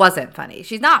 Well, it wasn't funny.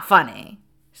 She's not funny.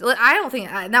 I don't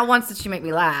think, not once did she make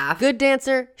me laugh. Good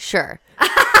dancer? Sure.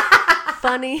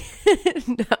 Funny?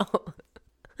 No.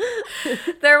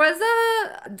 There was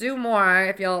a Do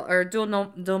More,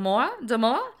 Do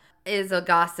More is a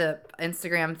gossip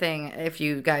Instagram thing, if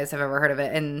you guys have ever heard of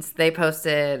it. And they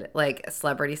posted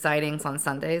celebrity sightings on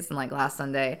Sundays. And last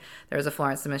Sunday, there was a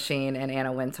Florence and the Machine and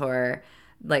Anna Wintour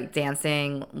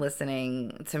dancing,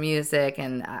 listening to music,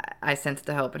 and I sent it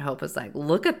to Hope, and Hope was like,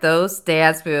 "Look at those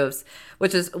dance moves,"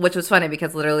 which was funny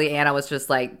because literally Anna was just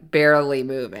barely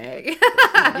moving.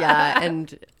 Yeah,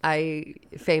 and I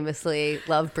famously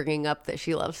love bringing up that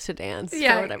she loves to dance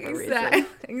for whatever reason.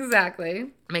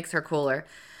 Exactly, makes her cooler.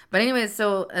 But anyways,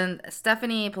 so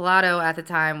Stephanie Pilato at the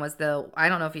time was I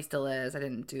don't know if he still is, I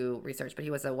didn't do research, but he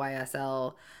was a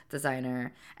YSL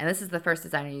designer, and this is the first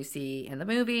designer you see in the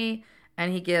movie.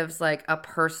 And he gives a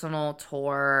personal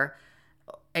tour,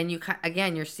 and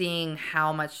you're seeing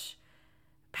how much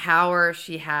power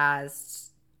she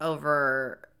has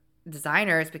over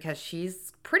designers because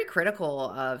she's pretty critical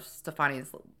of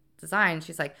Stefani's design.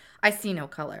 She's like, "I see no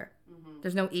color.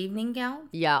 There's no evening gown."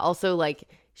 Yeah. Also,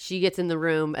 she gets in the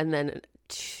room, and then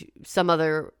some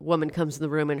other woman comes in the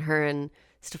room, and her and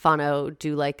Stefano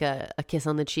do a kiss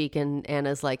on the cheek, and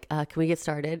Anna's like, "Can we get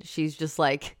started?" She's just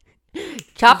like,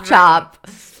 chop chop.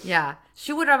 Yeah,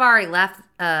 she would have already left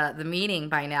the meeting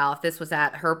by now if this was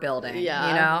at her building. Yeah,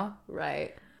 you know,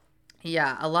 right.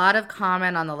 Yeah, a lot of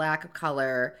comment on the lack of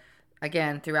color.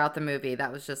 Again, throughout the movie,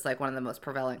 that was just like one of the most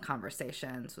prevalent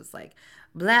conversations was like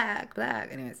black,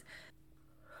 black. Anyways,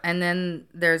 and then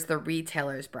there's the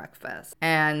retailer's breakfast.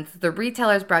 And the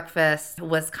retailer's breakfast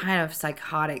was kind of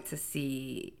psychotic to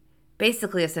see.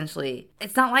 Basically, essentially,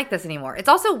 it's not like this anymore. It's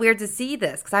also weird to see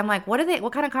this because I'm like, what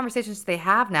kind of conversations do they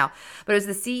have now? But it was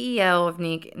the CEO of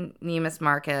Neiman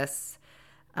Marcus,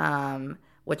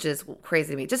 which is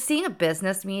crazy to me. Just seeing a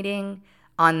business meeting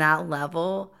on that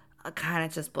level kind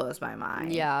of just blows my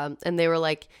mind. Yeah. And they were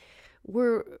like,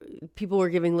 people were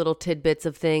giving little tidbits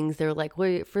of things. They were like,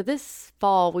 wait, for this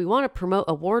fall, we want to promote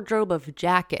a wardrobe of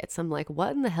jackets. I'm like,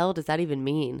 what in the hell does that even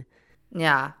mean?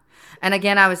 Yeah. And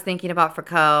again, I was thinking about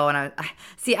Foucault, and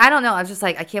I don't know. I was just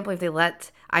like, I can't believe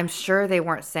I'm sure they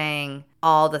weren't saying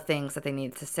all the things that they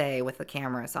needed to say with the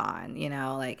cameras on,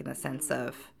 like in the sense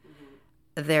of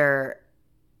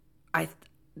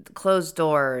closed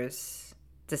doors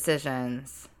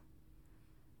decisions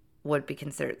would be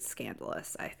considered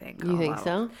scandalous, I think. You think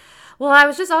so? Well, I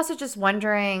was just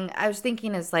wondering, I was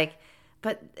thinking is like,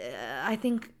 but I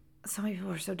think so many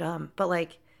people are so dumb, but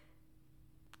like,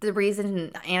 the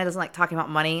reason Anna doesn't like talking about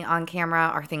money on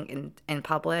camera or think in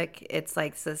public, it's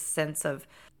like this sense of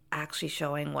actually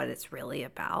showing what it's really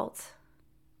about,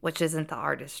 which isn't the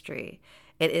artistry.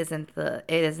 It isn't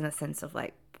a sense of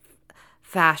like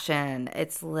fashion.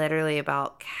 It's literally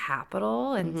about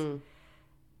capital and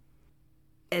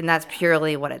that's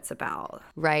purely what it's about.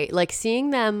 Right. Like seeing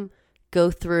them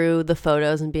go through the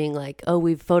photos and being like, oh,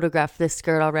 we've photographed this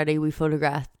skirt already. We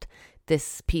photographed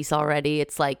this piece already.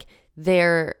 It's like, they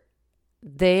are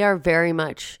very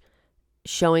much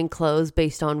showing clothes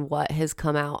based on what has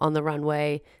come out on the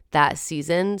runway that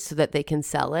season so that they can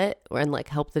sell it and like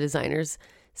help the designers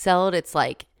sell it. It's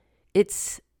like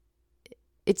it's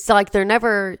like they're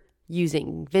never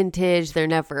using vintage, they're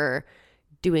never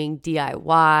doing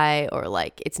DIY, or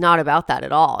like it's not about that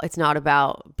at all. It's not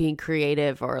about being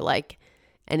creative or like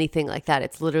anything like that.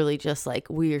 It's literally just like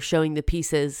we are showing the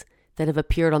pieces that have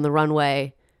appeared on the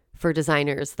runway for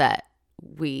designers that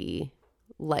we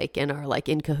like and are like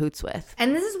in cahoots with.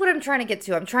 And this is what I'm trying to get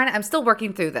to. I'm still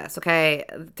working through this, okay?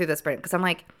 Through this brain. Because I'm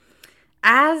like,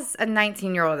 as a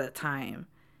 19-year-old at the time,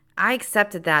 I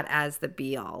accepted that as the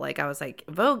be all. Like I was like,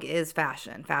 Vogue is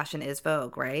fashion. Fashion is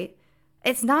Vogue, right?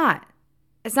 It's not.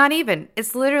 It's not even.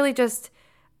 It's literally just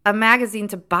a magazine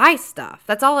to buy stuff.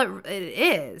 That's all it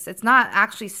is. It's not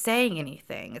actually saying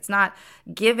anything. It's not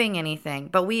giving anything.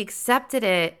 But we accepted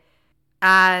it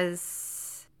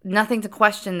as nothing to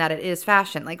question that it is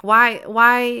fashion. Like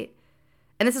why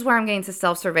and this is where I'm getting to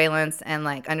self-surveillance and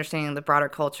like understanding the broader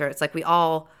culture. It's like we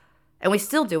all, and we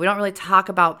still do, we don't really talk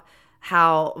about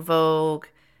how Vogue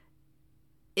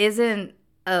isn't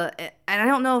and I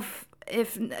don't know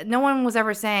if no one was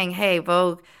ever saying, hey,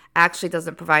 Vogue actually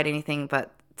doesn't provide anything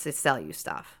but to sell you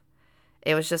stuff.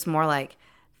 It was just more like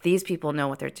these people know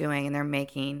what they're doing and they're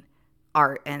making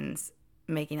art and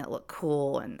making it look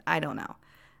cool, and I don't know.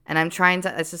 And I'm trying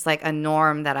to, it's just like a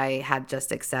norm that I had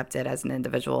just accepted as an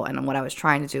individual. And what I was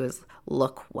trying to do is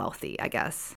look wealthy, I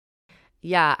guess.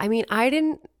 Yeah. I mean, I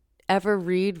didn't ever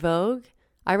read Vogue.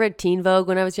 I read Teen Vogue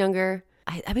when I was younger.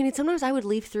 I mean, sometimes I would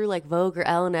leaf through like Vogue or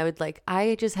Elle and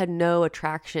I just had no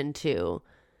attraction to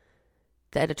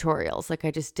the editorials. Like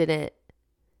I just didn't,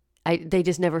 they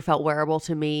just never felt wearable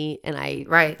to me. And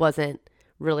I wasn't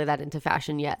really that into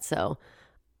fashion yet. So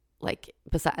like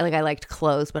I liked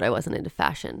clothes, but I wasn't into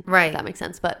fashion. Right. If that makes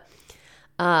sense. But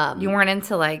you weren't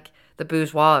into like the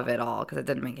bourgeois of it all because it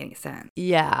didn't make any sense.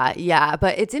 Yeah.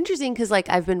 But it's interesting because like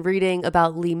I've been reading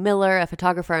about Lee Miller, a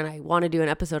photographer, and I want to do an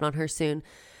episode on her soon.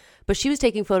 But she was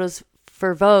taking photos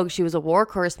for Vogue. She was a war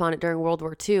correspondent during World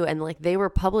War II, and like they were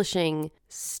publishing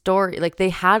story. Like they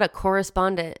had a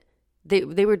correspondent.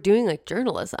 They were doing like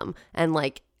journalism, and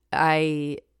like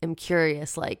I am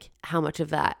curious like how much of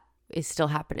that is still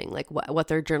happening, like what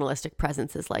their journalistic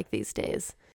presence is like these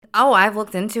days. Oh, I've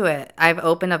looked into it. I've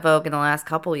opened a Vogue in the last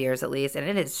couple years at least, and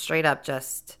it is straight up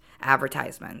just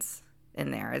advertisements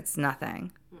in there. It's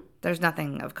nothing. There's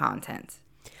nothing of content.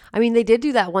 I mean, they did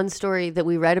do that one story that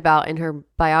we read about in her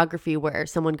biography where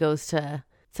someone went to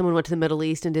the Middle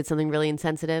East and did something really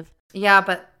insensitive. Yeah,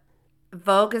 but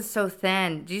Vogue is so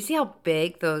thin. Do you see how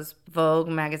big those Vogue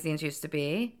magazines used to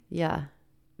be? Yeah.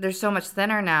 They're so much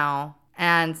thinner now.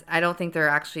 And I don't think they're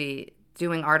actually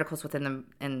doing articles within them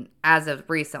and as of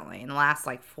recently, in the last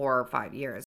like 4 or 5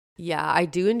 years. Yeah, I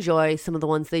do enjoy some of the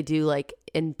ones they do like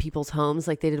in people's homes.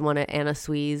 Like they did one at Anna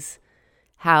Sui's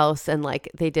house, and like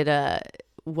they did a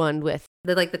one with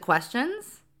the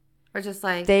questions, or just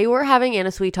like they were having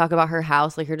Anna Sui talk about her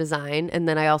house, like her design, and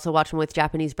then I also watched one with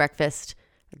Japanese Breakfast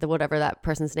whatever that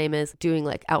person's name is, doing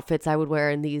like outfits I would wear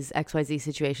in these XYZ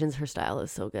situations. Her style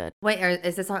is so good. Wait,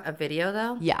 is this on a video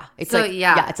though? Yeah. It's So, like,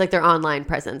 yeah. it's like their online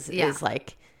presence Yeah. is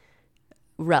like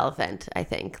relevant, I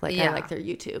think. Like I Yeah. like their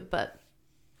YouTube, but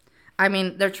I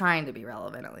mean, they're trying to be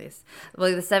relevant at least.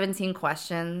 Well, the 17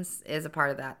 questions is a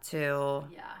part of that too.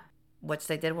 yeah. Which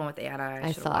they did one with Anna.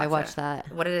 I watched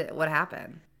that. What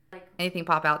happened? Anything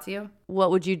pop out to you? What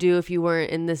would you do if you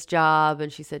weren't in this job?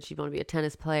 And she said she'd want to be a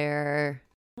tennis player.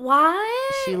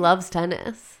 What? She loves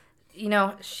tennis. You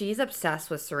know, she's obsessed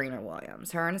with Serena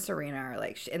Williams. Her and Serena are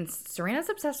like, and Serena's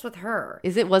obsessed with her.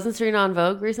 Wasn't Serena on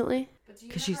Vogue recently?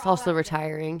 Because she's also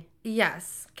retiring.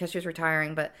 Yes, because she was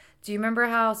retiring. But do you remember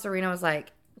how Serena was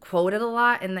like quoted a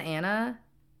lot in the Anna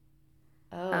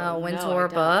Wintour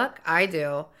book? I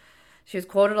do. She was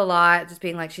quoted a lot, just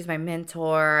being like, she's my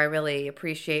mentor. I really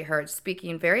appreciate her,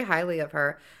 speaking very highly of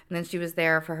her. And then she was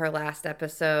there for her last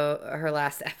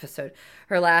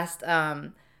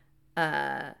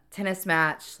tennis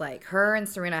match. Like, her and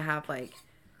Serena have like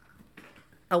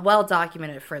a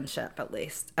well-documented friendship, at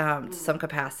least, to some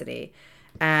capacity.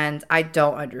 And I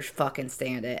don't fucking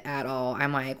stand it at all.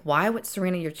 I'm like, why would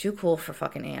Serena, you're too cool for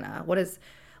fucking Anna. What is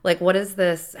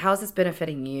this? How is this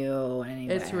benefiting you in any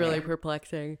way? It's really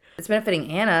perplexing. It's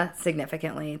benefiting Anna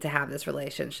significantly to have this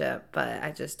relationship, but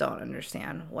I just don't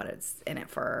understand what it's in it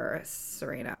for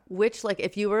Serena. Which, like,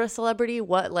 if you were a celebrity,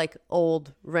 what, like,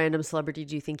 old random celebrity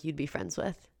do you think you'd be friends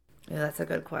with? Yeah, that's a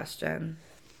good question.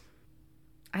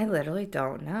 I literally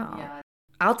don't know. Yeah.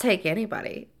 I'll take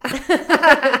anybody.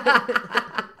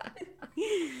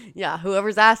 Yeah,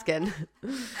 whoever's asking.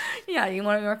 Yeah, you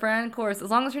want to be my friend? Of course.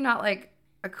 As long as you're not, like,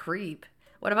 a creep.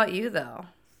 What about you, though?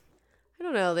 I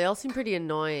don't know. They all seem pretty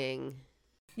annoying.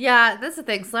 Yeah, that's the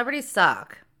thing. Celebrities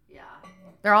suck. Yeah.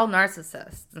 They're all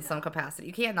narcissists in some capacity.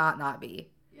 You can't not be.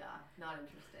 Yeah, not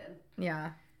interested.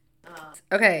 Yeah.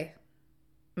 Okay.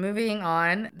 Moving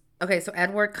on. Okay, so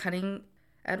Edward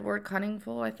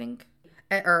Cunningful, I think.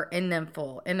 Or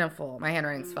Enninful. My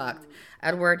handwriting's fucked.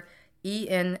 Edward,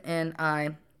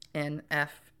 Enninful.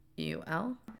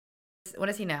 What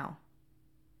is he now?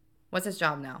 What's his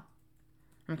job now?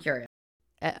 I'm curious.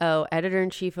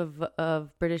 Editor-in-chief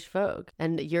of British Vogue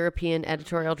and European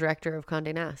editorial director of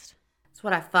Condé Nast. That's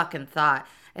what I fucking thought.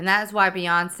 And that is why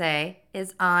Beyonce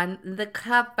is on the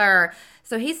cover.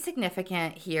 So he's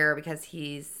significant here because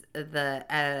he's the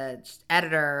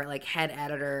editor, like head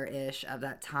editor-ish of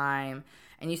that time.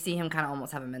 And you see him kind of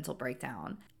almost have a mental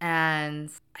breakdown. And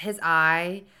his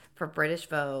eye for British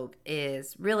Vogue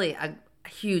is really a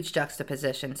huge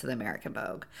juxtaposition to the American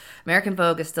Vogue. American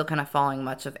Vogue is still kind of following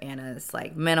much of Anna's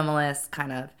like minimalist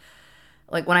kind of,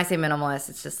 like when I say minimalist,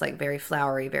 it's just like very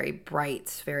flowery, very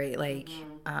bright, very like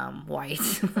white.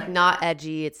 Like not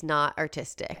edgy, it's not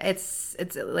artistic. It's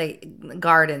like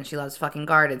gardens. She loves fucking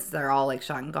gardens. They're all like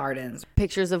shot in gardens.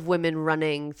 Pictures of women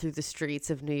running through the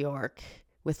streets of New York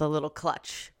with a little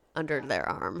clutch under their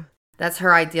arm. That's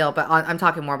her ideal, but I'm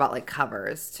talking more about like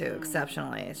covers too.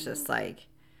 Exceptionally, it's just like.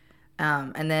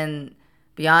 And then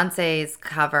Beyonce's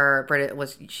cover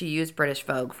she used British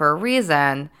Vogue for a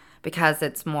reason, because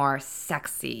it's more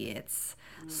sexy, it's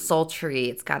sultry,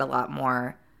 it's got a lot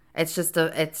more. It's just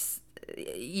I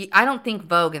don't think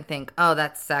Vogue and think, oh,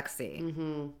 that's sexy.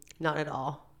 Mm-hmm. Not at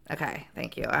all. Okay,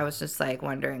 thank you. I was just like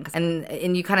wondering,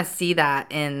 and you kind of see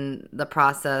that in the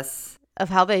process of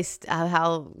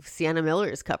how Sienna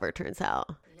Miller's cover turns out.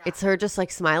 Yeah. It's her just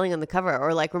like smiling on the cover,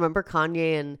 or like remember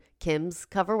Kanye and Kim's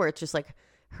cover where it's just like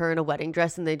her in a wedding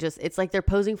dress and it's like they're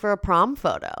posing for a prom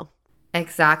photo.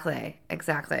 Exactly.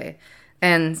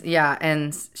 And yeah,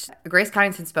 and Grace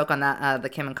Coddington spoke on that the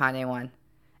Kim and Kanye one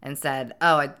and said,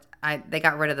 oh, they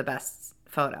got rid of the best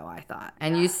photo, I thought.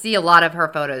 And you see a lot of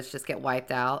her photos just get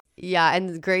wiped out. Yeah,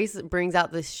 and Grace brings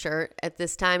out this shirt at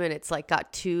this time and it's like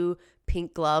got two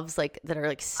pink gloves like that are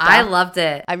like stuffed. I loved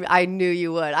it. I knew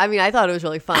you would. I mean, I thought it was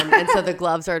really fun. And so the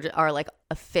gloves are like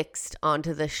affixed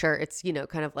onto the shirt. It's, you know,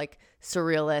 kind of like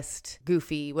surrealist,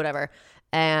 goofy, whatever.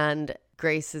 And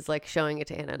Grace is like showing it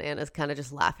to Anna, and Anna's kind of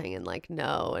just laughing and like,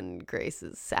 no. And Grace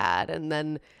is sad. And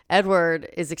then Edward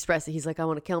is expressing, he's like, I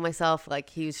want to kill myself. Like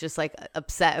he was just like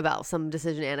upset about some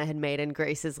decision Anna had made. And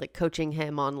Grace is like coaching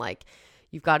him on like,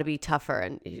 you've got to be tougher.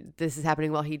 And this is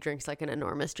happening while he drinks like an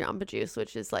enormous Jamba Juice,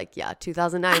 which is like, yeah,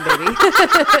 2009,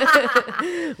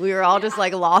 baby. We were all just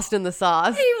like lost in the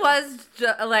sauce. He was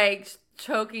like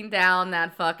choking down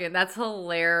that's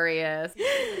hilarious.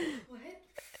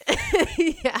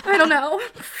 Yeah. I don't know.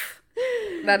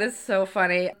 That is so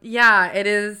funny. Yeah, it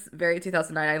is very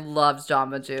 2009. I loved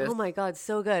Jamba Juice. Oh my God,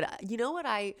 so good. You know what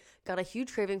I got a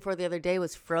huge craving for the other day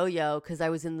was Froyo, because I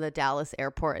was in the Dallas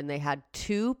airport and they had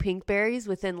 2 pink berries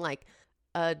within like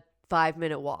a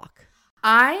 5-minute walk.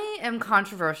 I am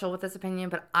controversial with this opinion,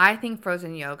 but I think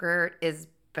frozen yogurt is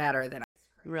better than.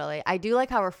 Really. I do like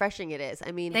how refreshing it is.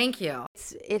 I mean, Thank you.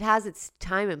 it has its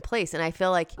time and place. And I feel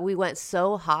like we went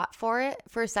so hot for it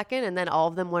for a second and then all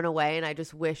of them went away. And I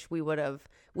just wish we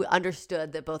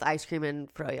understood that both ice cream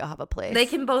and froyo have a place. They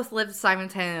can both live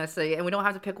simultaneously, and we don't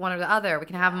have to pick one or the other. We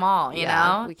can have them all, you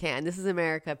know? We can. This is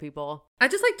America, people. I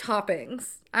just like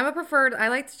toppings. I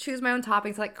like to choose my own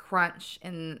toppings, like crunch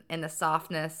and the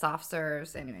softness, soft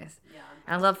serves. Anyways. Yeah.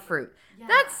 And I love fruit. Yeah.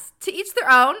 That's to each their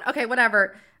own. Okay,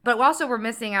 whatever. But also we're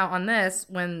missing out on this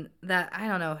when I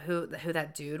don't know who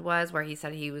that dude was, where he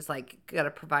said he was like gonna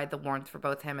provide the warmth for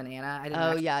both him and Anna.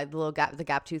 The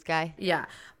gap tooth guy. Yeah,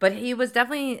 but he was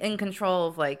definitely in control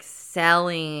of like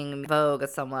selling Vogue at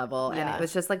some level, and it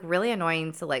was just like really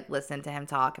annoying to like listen to him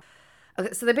talk.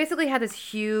 Okay, so they basically had this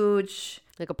huge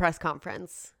like a press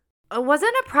conference. It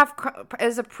wasn't it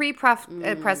was a pre-press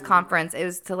press conference. It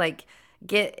was to like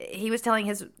he was telling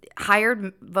his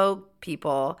hired Vogue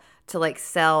people to like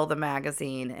sell the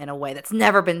magazine in a way that's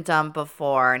never been done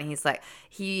before. And he's like,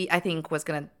 I think was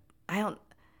going to,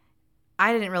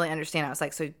 I didn't really understand. I was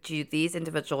like, so do these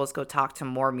individuals go talk to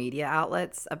more media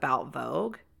outlets about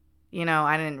Vogue? You know,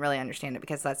 I didn't really understand it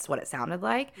because that's what it sounded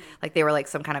like. Like they were like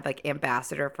some kind of like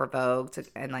ambassador for Vogue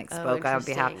and like spoke on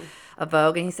behalf of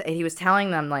Vogue. And he was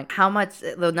telling them like how much,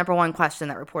 the number one question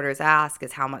that reporters ask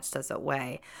is how much does it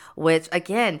weigh? Which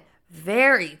again,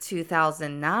 very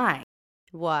 2009.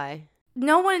 Why?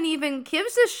 No one even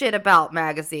gives a shit about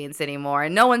magazines anymore.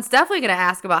 And no one's definitely going to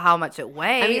ask about how much it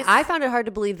weighs. I mean, I found it hard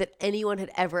to believe that anyone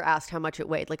had ever asked how much it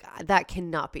weighed. Like, that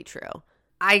cannot be true.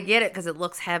 I get it because it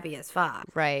looks heavy as fuck.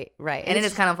 Right. And it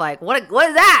is kind of like, what is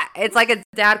that? It's like a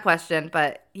dad question.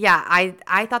 But yeah,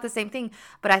 I thought the same thing.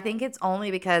 But I think it's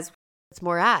only because it's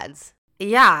more ads.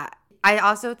 Yeah. I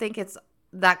also think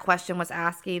that question was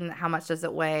asking how much does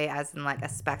it weigh as in like a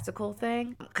spectacle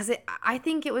thing. Because I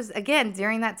think it was, again,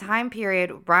 during that time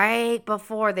period right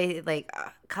before they like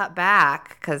cut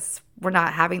back, because we're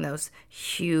not having those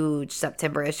huge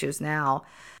September issues now,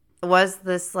 was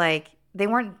this like, they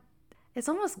weren't, it's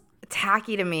almost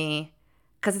tacky to me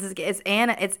because it's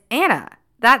Anna.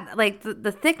 That like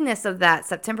the thickness of that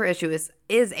September issue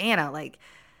is Anna. Like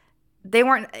they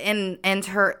weren't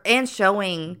and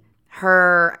showing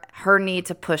her need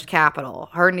to push capital,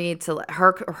 her need to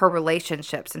her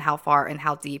relationships and how far and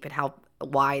how deep and how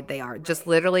wide they are, just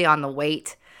literally on the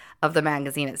weight of the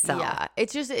magazine itself. Yeah,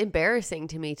 it's just embarrassing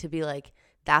to me to be like,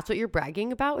 that's what you're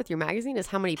bragging about with your magazine is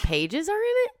how many pages are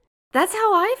in it. That's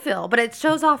how I feel, but it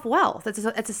shows off wealth. It's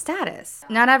a status.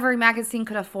 Not every magazine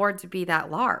could afford to be that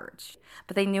large,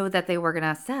 but they knew that they were going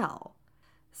to sell.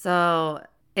 So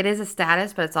it is a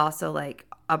status, but it's also like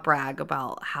a brag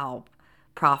about how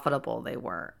profitable they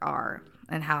are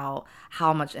and how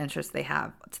much interest they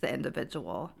have to the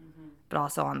individual, but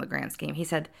also on the grand scheme. He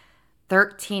said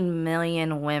 13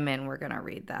 million women were going to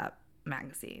read that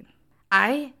magazine.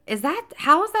 How is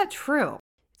that true?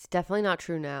 It's definitely not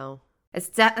true now. It's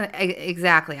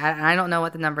exactly. I don't know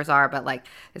what the numbers are, but like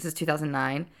this is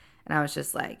 2009, and I was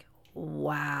just like,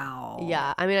 wow.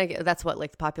 Yeah, I mean, that's what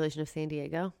like the population of San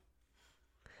Diego.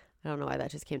 I don't know why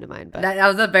that just came to mind, but that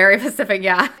was a very specific,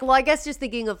 yeah. Well, I guess just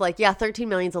thinking of like, yeah, 13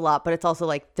 million's a lot, but it's also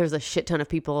like there's a shit ton of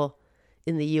people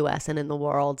in the U.S. and in the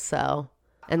world, so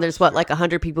and there's like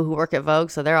 100 people who work at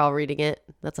Vogue, so they're all reading it.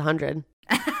 That's 100.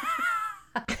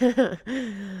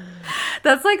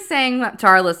 That's like saying to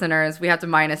our listeners, we have to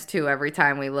 -2 every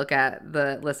time we look at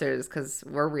the listeners because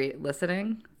we're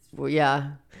listening. Well,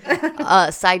 yeah.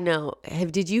 Side note,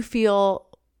 did you feel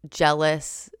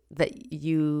jealous that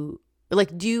you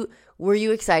like? Were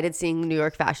you excited seeing New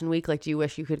York Fashion Week? Like, do you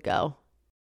wish you could go?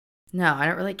 No, I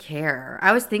don't really care.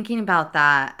 I was thinking about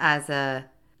that as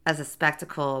a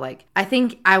spectacle. Like, I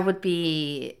think I would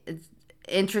be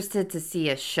interested to see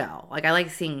a show. Like, I like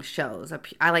seeing shows.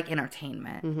 I like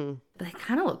entertainment. Mm-hmm. But they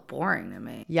kind of look boring to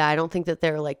me. Yeah, I don't think that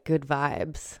they're like good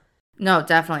vibes. No,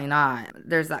 definitely not.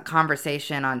 There's that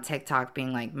conversation on TikTok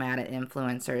being like mad at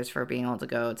influencers for being able to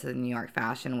go to the New York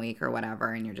Fashion Week or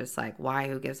whatever. And you're just like, why?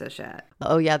 Who gives a shit?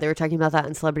 Oh, yeah. They were talking about that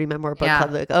in Celebrity Memoir Book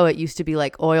Club. Like, it used to be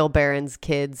like oil barons'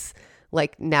 kids.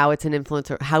 Like now it's an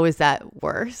influencer. How is that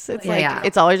worse? It's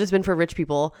it's always just been for rich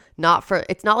people.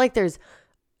 It's not like there's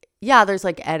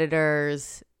like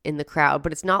editors in the crowd,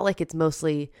 but it's not like it's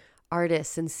mostly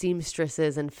artists and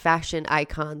seamstresses and fashion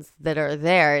icons that are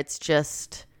there. It's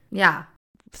just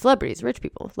celebrities, rich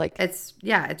people. Like it's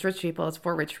rich people. It's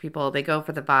for rich people. They go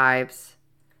for the vibes.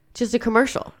 Just a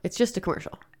commercial. It's just a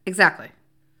commercial. Exactly.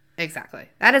 Exactly.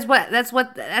 That's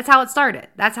how it started.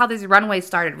 That's how these runways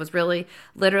started, was really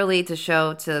literally to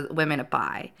show to women to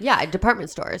buy. Yeah, department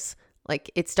stores. Like,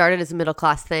 it started as a middle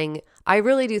class thing. I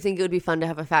really do think it would be fun to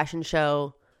have a fashion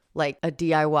show, like a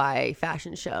DIY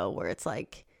fashion show, where it's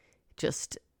like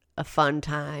just a fun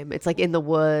time. It's like in the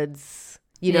woods,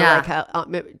 you know, Yeah. like how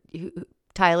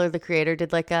Tyler, the creator,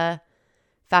 did like a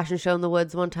fashion show in the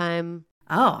woods one time.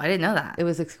 Oh, I didn't know that. It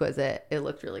was exquisite. It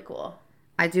looked really cool.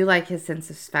 I do like his sense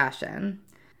of fashion.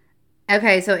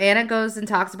 Okay, so Anna goes and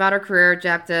talks about her career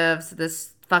objectives.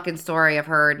 This fucking story I've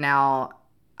heard now,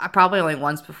 I probably only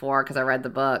once before because I read the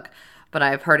book, but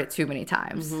I've heard it too many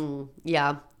times. Yeah.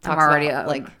 I'm Talks already about, up.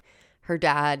 like, her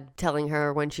dad telling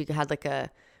her when she had like a,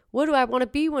 what do I want to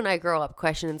be when I grow up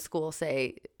question in school.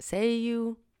 Say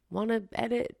you want to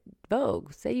edit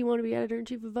Vogue. Say you want to be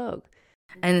editor-in-chief of Vogue.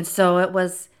 And so it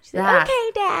was She's like,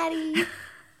 okay, daddy.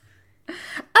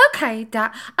 Okay,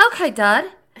 Okay, Dad.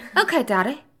 Okay,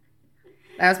 Daddy.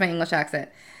 That was my English accent.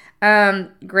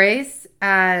 Grace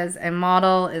as a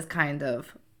model is kind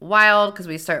of wild because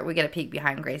we get a peek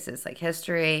behind Grace's like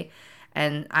history,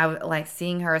 and I like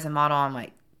seeing her as a model. I'm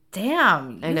like,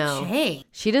 damn, I know. changed.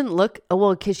 She didn't look,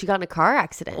 well, because she got in a car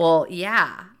accident. Well,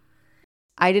 yeah.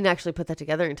 I didn't actually put that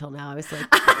together until now.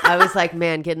 I was like,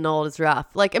 man, getting old is rough.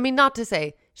 Like, I mean, not to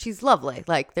say she's lovely.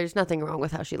 Like, there's nothing wrong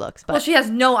with how she looks. But Well, she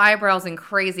has no eyebrows and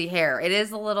crazy hair. It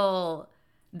is a little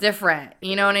different.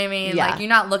 You know what I mean? Yeah. Like, you're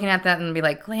not looking at that and be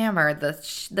like, glamour,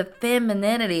 the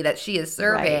femininity that she is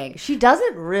serving. right. She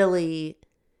doesn't really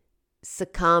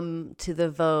succumb to the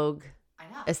Vogue I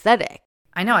know. aesthetic.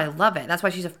 I know. I love it. That's why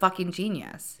she's a fucking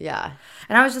genius. Yeah.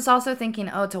 And I was just also thinking,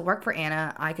 to work for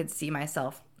Anna, I could see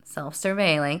myself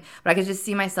self-surveilling, but I could just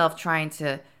see myself trying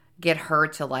to get her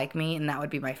to like me, and that would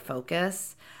be my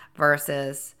focus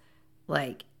versus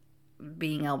like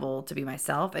being able to be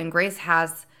myself. And Grace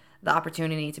has the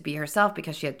opportunity to be herself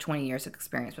because she had 20 years of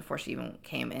experience before she even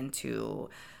came into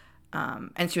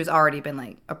and she was already been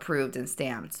like approved and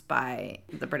stamped by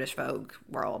the British Vogue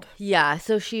world. Yeah.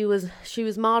 So she was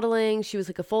modeling. She was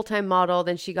like a full-time model.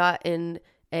 Then she got in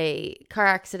a car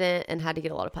accident and had to get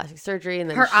a lot of plastic surgery. And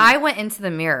then Her eye went into the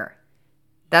mirror.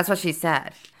 That's what she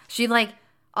said. She like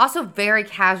also very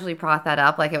casually brought that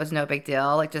up like it was no big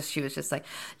deal. Like she was just like,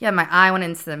 yeah, my eye went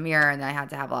into the mirror and then I had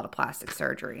to have a lot of plastic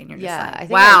surgery. And you're just like, I think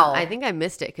wow. I think I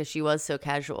missed it because she was so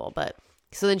casual. But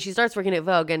so then she starts working at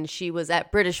Vogue, and she was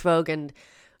at British Vogue and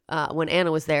when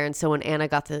Anna was there. And so when Anna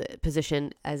got the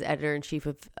position as editor-in-chief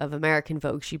of American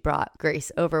Vogue, she brought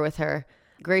Grace over with her.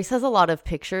 Grace has a lot of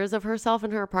pictures of herself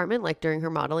in her apartment, like during her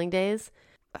modeling days.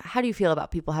 How do you feel about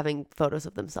people having photos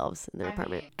of themselves in their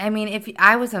apartment? I mean, if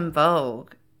I was in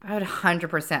Vogue, I would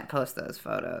 100% post those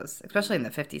photos, especially in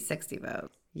the 50, 60 Vogue.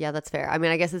 Yeah, that's fair. I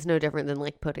mean, I guess it's no different than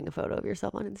like putting a photo of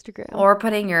yourself on Instagram. Or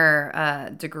putting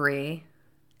your degree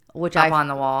which up on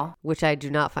the wall. Which I do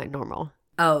not find normal.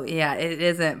 Oh, yeah, it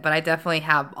isn't. But I definitely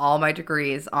have all my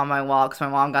degrees on my wall because my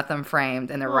mom got them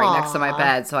framed and they're right next to my Aw.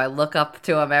 bed. So I look up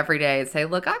to them every day and say,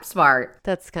 look, I'm smart.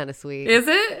 That's kind of sweet. Is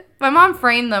it? My mom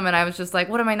framed them and I was just like,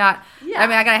 what am I not? Yeah. I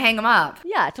mean, I got to hang them up.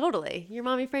 Yeah, totally. Your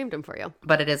mommy framed them for you.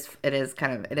 But it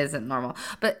isn't normal.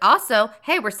 But also,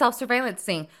 hey, we're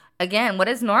self-surveillancing. Again, what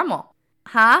is normal?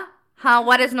 Huh?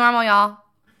 What is normal, y'all?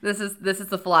 This is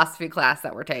the philosophy class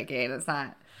that we're taking. It's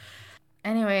not.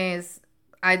 Anyways,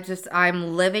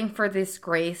 I'm living for this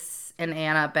Grace and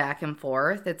Anna back and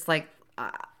forth. It's like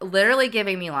literally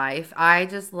giving me life. I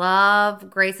just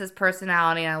love Grace's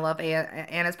personality, and I love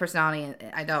Anna's personality.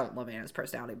 I don't love Anna's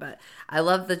personality, but I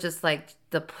love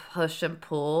the push and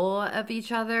pull of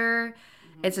each other.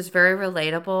 Mm-hmm. It's just very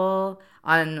relatable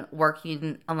on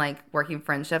working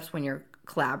friendships when you're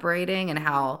collaborating, and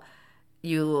how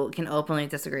you can openly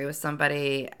disagree with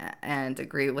somebody and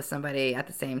agree with somebody at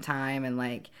the same time, and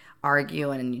like argue,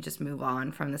 and you just move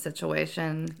on from the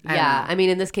situation. Yeah. I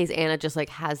mean, in this case, Anna just like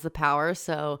has the power.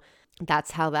 So that's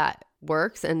how that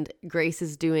works. And Grace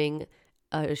is doing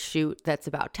a shoot that's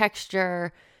about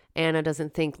texture. Anna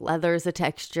doesn't think leather is a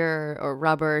texture or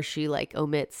rubber. She like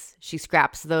she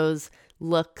scraps those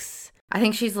looks. I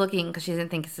think she's looking because she doesn't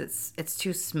think it's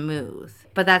too smooth.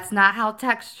 But that's not how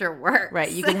texture works.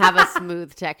 Right. You can have a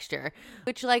smooth texture,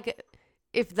 which like,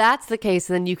 if that's the case,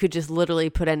 then you could just literally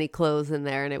put any clothes in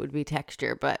there and it would be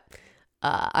texture. But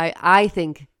I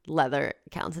think leather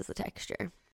counts as a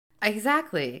texture.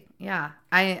 Exactly. Yeah.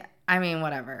 I mean,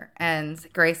 whatever. And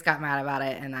Grace got mad about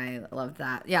it, and I loved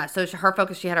that. Yeah, so her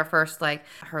focus, she had her first,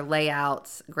 her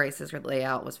layouts. Grace's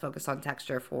layout was focused on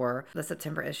texture for the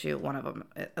September issue. One of them,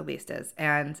 at least, is.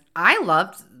 And I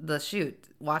loved the shoot.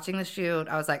 Watching the shoot,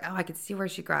 I was like, oh, I could see where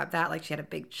she grabbed that. Like, she had a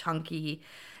big, chunky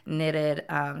knitted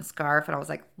scarf, and I was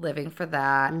like living for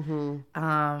that.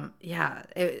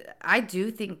 I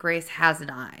do think Grace has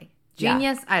an eye.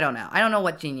 Genius, I don't know. I don't know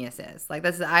what genius is. Like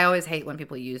this is, I always hate when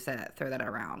people use that, throw that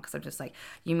around, because I'm just like,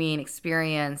 you mean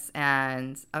experience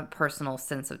and a personal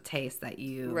sense of taste that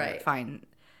you find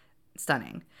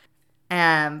stunning.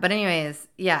 But anyways,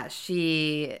 yeah,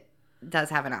 she does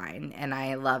have an eye, and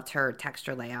I loved her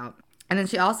texture layout. And then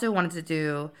she also wanted to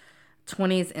do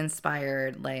 20s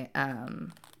inspired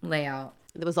layout.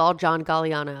 It was all John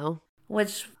Galliano.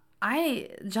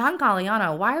 John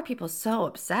Galliano, why are people so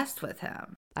obsessed with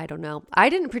him? I don't know. I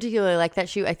didn't particularly like that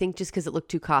shoot. I think just because it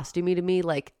looked too costumey to me.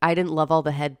 Like, I didn't love all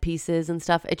the headpieces and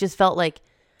stuff. It just felt like,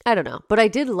 I don't know. But I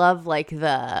did love like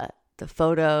the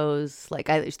photos. Like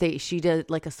she did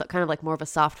like a kind of like more of a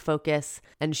soft focus,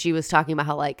 and she was talking about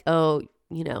how like, oh,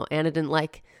 you know, Anna didn't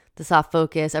like the soft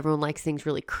focus. Everyone likes things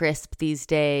really crisp these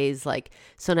days. Like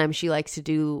sometimes she likes to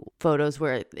do photos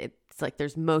where it's like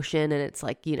there's motion and it's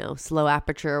like, you know, slow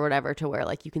aperture or whatever, to where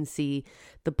like you can see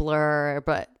the blur,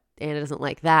 but Anna doesn't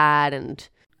like that. And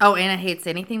Anna hates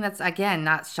anything that's, again,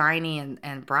 not shiny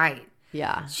and bright.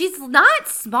 Yeah. She's not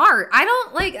smart.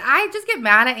 I just get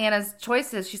mad at Anna's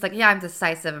choices. She's like, yeah, I'm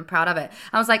decisive and proud of it.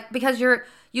 I was like, because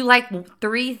you like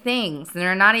 3 things and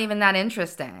they're not even that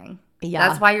interesting. Yeah.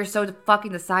 That's why you're so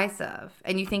fucking decisive.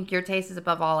 And you think your taste is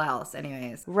above all else.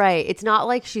 Anyways. Right. It's not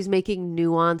like she's making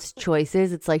nuanced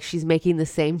choices. It's like she's making the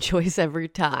same choice every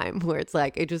time, where it's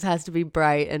like, it just has to be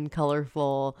bright and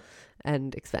colorful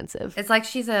and expensive. It's like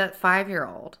she's a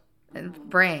 5-year-old in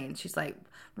brain. She's like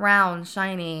round,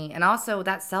 shiny, and also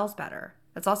that sells better.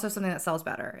 That's also something that sells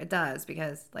better. It does,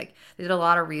 because like they did a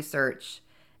lot of research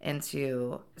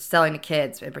into selling to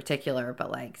kids in particular,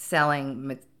 but like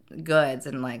selling goods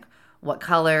and like what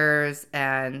colors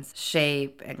and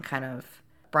shape and kind of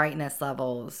brightness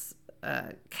levels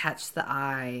catch the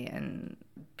eye and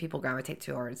people gravitate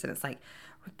towards. And it's like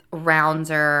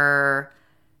rounder,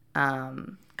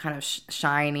 kind of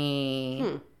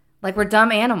shiny. Like we're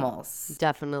dumb animals.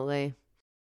 Definitely.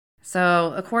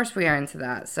 So, of course we are into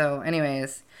that. So,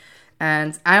 anyways,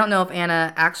 and I don't know if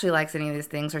Anna actually likes any of these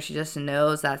things, or she just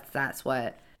knows that's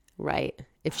what. Right.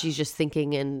 If she's just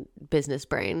thinking in business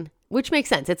brain, which makes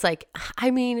sense. It's like, I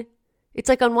mean, it's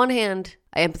like on one hand,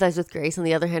 I empathize with Grace. On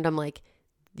the other hand, I'm like,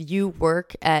 you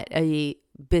work at a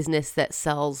business that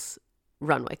sells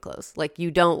runway clothes. Like,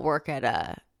 you don't work at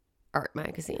a art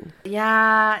magazine.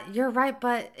 Yeah, you're right,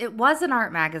 but it was an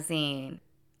art magazine.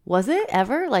 Was it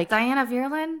ever? Like Diana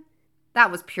Verlin? That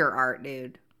was pure art,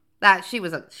 dude. That she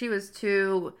was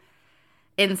too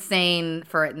insane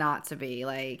for it not to be.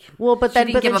 Like, well, but then,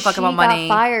 she didn't give a fuck about money.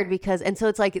 Got fired because, and so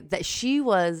it's like that she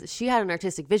had an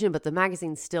artistic vision, but the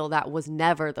magazine still, that was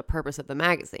never the purpose of the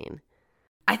magazine.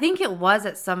 I think it was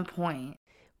at some point.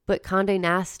 But Condé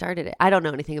Nast started it. I don't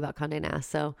know anything about Condé Nast,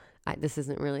 so this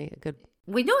isn't really a good.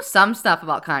 We know some stuff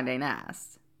about Condé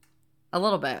Nast. A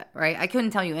little bit, right? I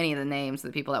couldn't tell you any of the names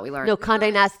of the people that we learned. No,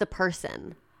 Condé Nast, the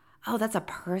person. Oh, that's a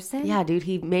person? Yeah, dude.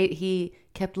 He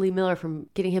kept Lee Miller from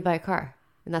getting hit by a car.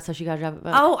 And that's how she got a job at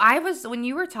Vogue. Oh, when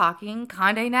you were talking,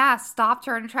 Condé Nast stopped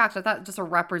her in tracks. I thought just a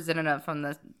representative from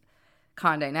the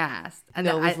Condé Nast. And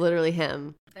no, it was literally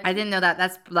him. I didn't know that.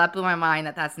 That blew my mind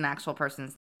that's an actual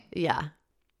person's name. Yeah.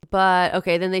 But,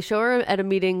 okay, then they show her at a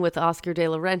meeting with Oscar de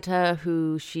la Renta,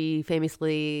 who she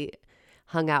famously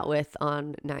hung out with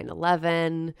on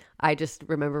 9/11. I just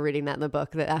remember reading that in the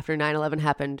book, that after 9/11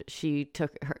 happened, she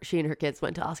and her kids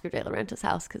went to Oscar de la Renta's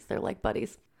house because they're like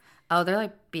buddies. Oh, they're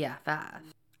like BFF.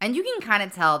 And you can kind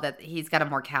of tell that he's got a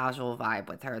more casual vibe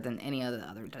with her than any of the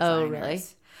other designers. Oh, really?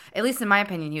 At least in my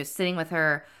opinion, he was sitting with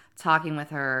her, talking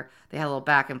with her. They had a little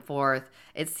back and forth.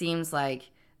 It seems like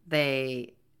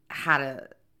they had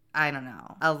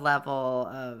a level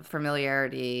of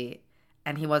familiarity,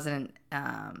 and he wasn't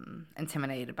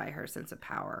intimidated by her sense of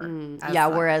power.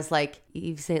 Whereas like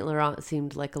Yves Saint Laurent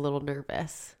seemed like a little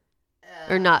nervous.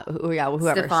 Or not, whoever.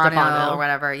 Stefano or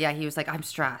whatever. Yeah, he was like, I'm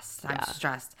stressed. I'm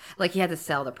stressed. Like, he had to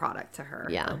sell the product to her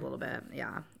a little bit.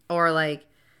 Yeah. Or, like,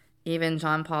 even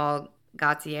Jean-Paul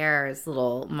Gaultier's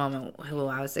little moment, who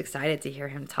I was excited to hear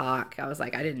him talk. I was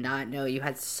like, I did not know you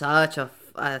had such a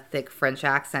thick French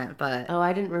accent, but... Oh,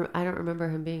 I don't remember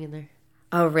him being in there.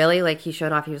 Oh, really? Like, he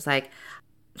showed off. He was, like,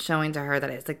 showing to her that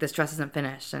it's, like, this dress isn't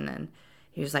finished, and then...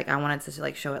 He was like, I wanted to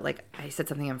like show it, like I said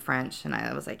something in French, and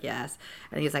I was like, yes.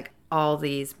 And he's like, all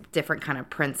these different kind of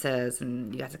princes,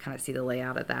 and you got to kind of see the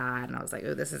layout of that. And I was like,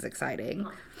 oh, this is exciting.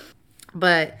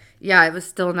 But yeah, it was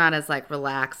still not as like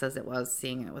relaxed as it was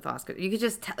seeing it with Oscar. You could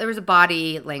just tell there was a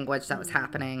body language that was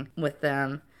happening with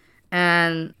them.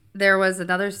 And there was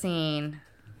another scene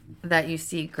that you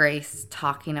see Grace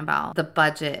talking about the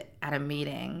budget at a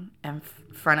meeting in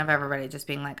front of everybody, just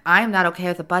being like, I'm not okay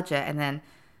with the budget. And then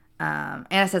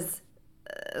Anna says,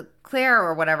 Claire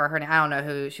or whatever her name, I don't know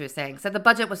who she was saying, said the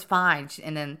budget was fine.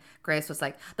 And then Grace was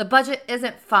like, the budget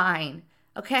isn't fine.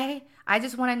 Okay? I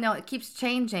just want to know. It keeps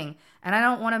changing. And I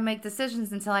don't want to make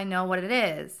decisions until I know what it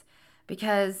is.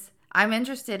 Because I'm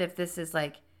interested if this is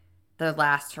like the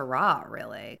last hurrah,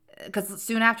 really. Because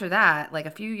soon after that, like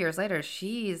a few years later,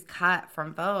 she's cut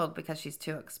from Vogue because she's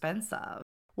too expensive.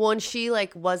 Well, and she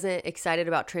like wasn't excited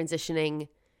about transitioning.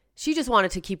 She just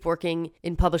wanted to keep working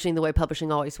in publishing the way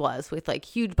publishing always was, with like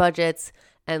huge budgets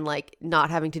and like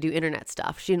not having to do internet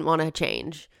stuff. She didn't want to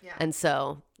change. Yeah. And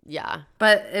so, yeah.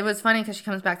 But it was funny because she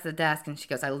comes back to the desk and she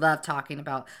goes, I love talking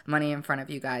about money in front of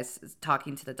you guys,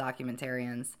 talking to the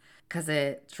documentarians, because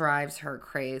it drives her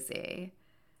crazy.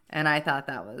 And I thought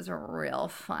that was real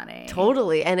funny.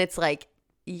 Totally. And it's like,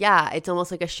 yeah, it's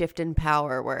almost like a shift in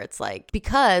power where it's like,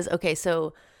 because, okay,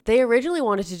 so they originally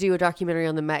wanted to do a documentary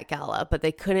on the Met Gala, but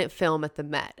they couldn't film at the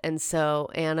Met. And so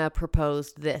Anna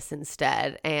proposed this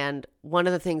instead. And one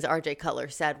of the things RJ Cutler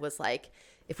said was like,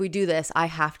 if we do this, I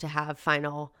have to have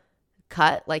final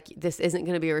cut. Like, this isn't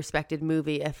going to be a respected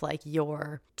movie if like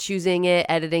you're choosing it,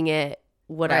 editing it,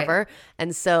 whatever. Right.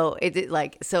 And so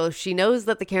so she knows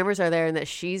that the cameras are there and that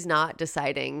she's not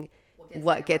deciding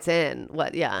what gets in.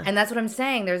 And that's what I'm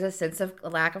saying. There's a sense of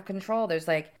lack of control. There's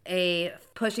like a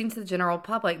pushing to the general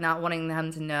public, not wanting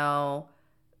them to know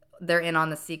they're in on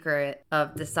the secret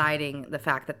of deciding the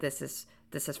fact that this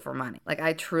is for money. Like,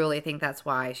 I truly think that's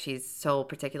why she's so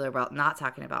particular about not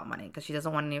talking about money, because she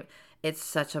doesn't want it's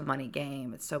such a money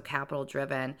game. It's so capital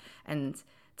driven, and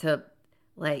to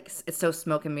like, it's so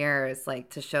smoke and mirrors, like,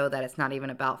 to show that it's not even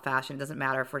about fashion. It doesn't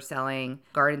matter if we're selling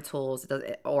garden tools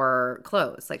or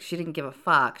clothes. Like, she didn't give a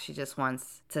fuck. She just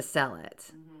wants to sell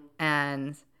it. Mm-hmm.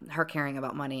 And her caring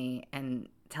about money and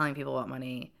telling people about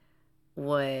money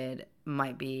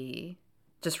might be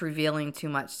just revealing too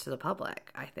much to the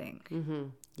public, I think. Mm-hmm.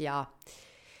 Yeah.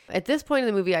 At this point in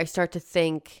the movie, I start to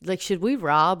think, like, should we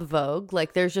rob Vogue?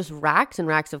 Like, there's just racks and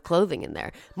racks of clothing in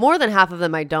there. More than half of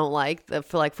them I don't like,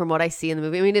 from what I see in the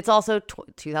movie. I mean, it's also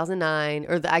 2009,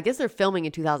 or I guess they're filming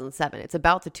in 2007. It's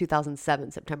about the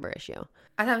 2007 September issue.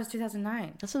 I thought it was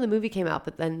 2009. That's when the movie came out,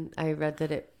 but then I read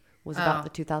that it was about the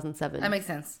 2007 that makes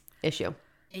sense. issue.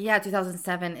 Yeah,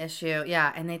 2007 issue.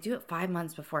 Yeah, and they do it 5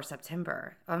 months before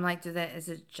September. I'm like, is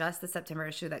it just the September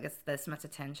issue that gets this much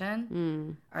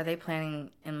attention? Are they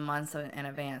planning in months in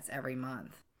advance every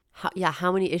month?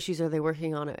 How many issues are they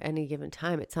working on at any given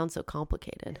time? It sounds so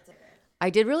complicated. I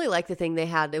did really like the thing they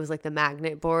had. It was like the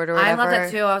magnet board or whatever. I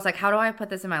loved it too. I was like, how do I put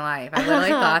this in my life? I literally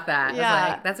thought that. Yeah. I was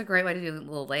like, that's a great way to do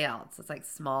little layouts. It's like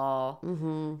small.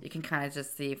 Mm-hmm. You can kind of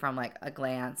just see from like a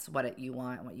glance what you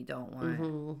want and what you don't want.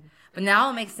 Mm-hmm. But now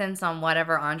it makes sense on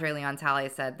whatever Andre Leon Talley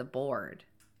said, the board.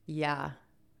 Yeah,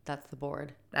 that's the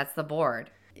board. That's the board.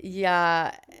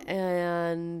 Yeah,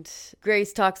 and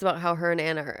Grace talks about how her and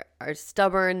Anna are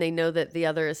stubborn. They know that the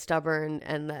other is stubborn,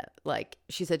 and that, like,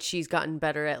 she said she's gotten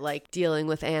better at, like, dealing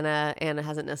with Anna. Anna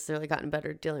hasn't necessarily gotten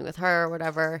better at dealing with her or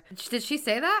whatever. Did she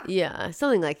say that? Yeah,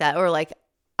 something like that. Or, like,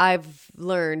 I've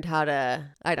learned how to,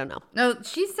 I don't know. No,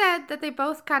 she said that they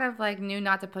both kind of like knew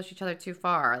not to push each other too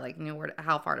far, like knew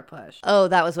how far to push. Oh,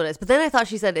 that was what it is. But then I thought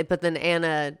she said it, but then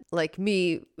Anna, like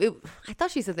I thought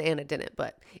she said that Anna didn't,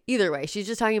 but either way, she's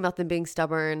just talking about them being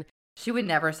stubborn. She would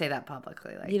never say that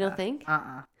publicly. Like, you don't think?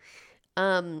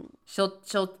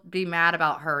 She'll be mad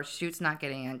about her shoots not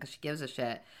getting in because she gives a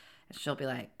shit. And she'll be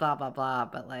like, blah, blah, blah.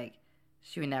 But like,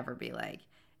 she would never be like,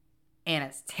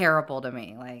 Anna's terrible to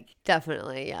me. Like,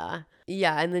 definitely. Yeah.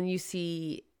 Yeah. And then you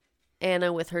see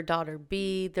Anna with her daughter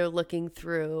B. They're looking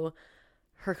through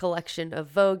her collection of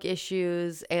Vogue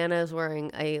issues. Anna's wearing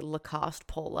a Lacoste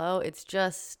polo. It's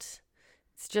just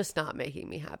not making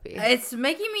me happy. It's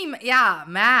making me,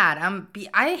 mad.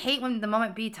 I hate when the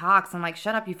moment B talks, I'm like,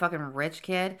 shut up, you fucking rich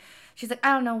kid. She's like,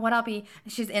 I don't know what I'll be.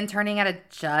 She's interning at a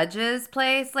judge's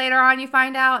place later on, you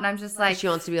find out. And I'm just like, she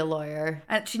wants to be a lawyer.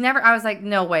 And I was like,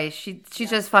 no way. She's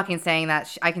just fucking saying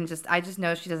that. I just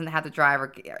know she doesn't have the drive.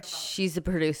 She's a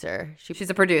producer. She's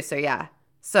a producer, yeah.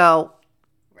 So,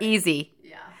 right. Easy.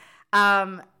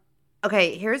 Yeah.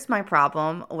 Okay, here's my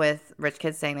problem with rich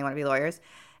kids saying they want to be lawyers.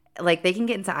 Like, they can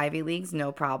get into Ivy Leagues,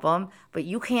 no problem. But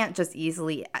you can't just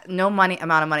easily, no amount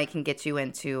of money can get you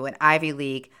into an Ivy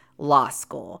League law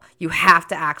school. You have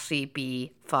to actually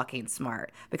be fucking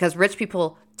smart, because rich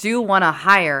people do want to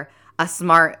hire a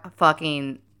smart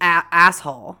fucking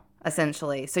asshole,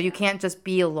 essentially. So you can't just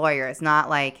be a lawyer. It's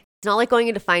not like going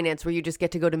into finance where you just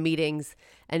get to go to meetings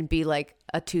and be like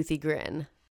a toothy grin.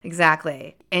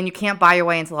 Exactly. And you can't buy your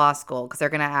way into law school because they're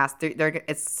going to ask,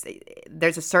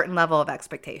 there's a certain level of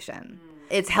expectation.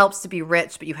 It helps to be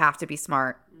rich, but you have to be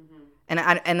smart.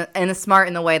 And smart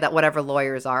in the way that whatever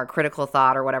lawyers are, critical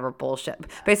thought or whatever bullshit.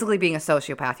 Basically being a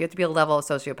sociopath. You have to be a level of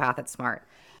sociopath that's smart.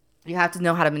 You have to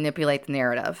know how to manipulate the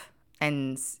narrative.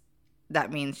 And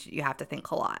that means you have to think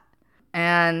a lot.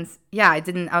 And yeah,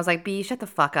 I was like, B, shut the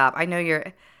fuck up. I know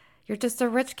you're just a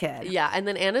rich kid. Yeah, and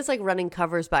then Anna's like running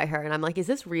covers by her, and I'm like, is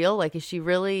this real? Like, is she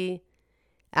really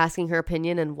asking her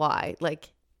opinion, and why?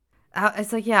 Like,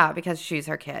 it's like, yeah, because she's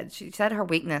her kid. She said her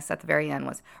weakness at the very end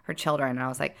was her children, and I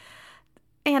was like,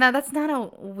 Anna, that's not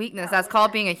a weakness. That's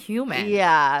called being a human.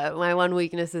 Yeah, my one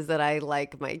weakness is that I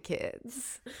like my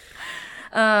kids.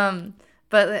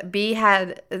 But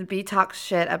B talks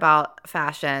shit about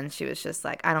fashion. She was just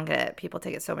like, I don't get it. People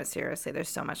take it so much seriously. There's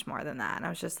so much more than that. And I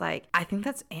was just like, I think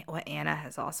that's what Anna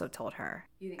has also told her.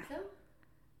 You think so?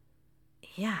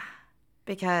 Yeah,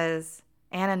 because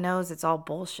Anna knows it's all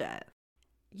bullshit.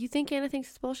 You think Anna thinks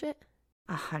it's bullshit?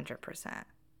 100%.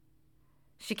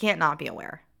 She can't not be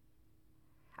aware.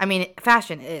 I mean,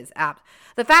 fashion is apt.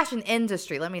 The fashion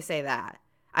industry, let me say that.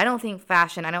 I don't think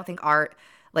art,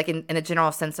 like in a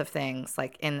general sense of things,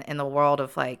 like in the world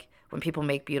of like when people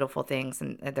make beautiful things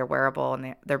and they're wearable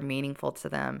and they're meaningful to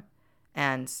them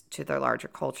and to their larger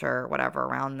culture or whatever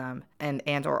around them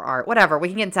and or art, whatever. We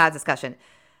can get into that discussion.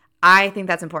 I think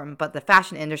that's important, but the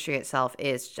fashion industry itself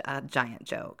is a giant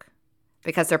joke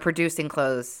because they're producing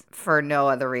clothes for no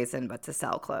other reason but to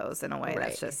sell clothes in a way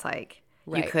that's just like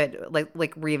you could like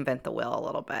reinvent the wheel a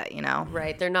little bit, you know?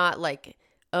 Right. They're not like,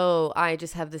 oh, I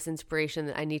just have this inspiration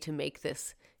that I need to make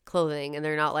this clothing, and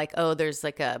they're not like, oh, there's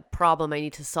like a problem I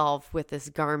need to solve with this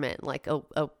garment, like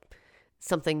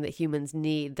something that humans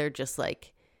need. They're just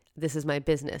like, this is my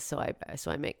business, so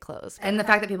I make clothes. And the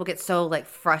fact that people get so like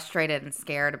frustrated and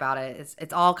scared about it is,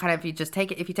 it's all kind of, if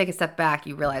you take a step back,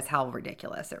 you realize how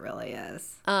ridiculous it really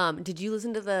is. Did you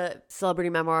listen to the Celebrity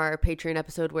Memoir Patreon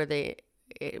episode where they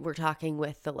were talking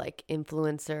with the like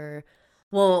influencer?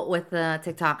 Well, with the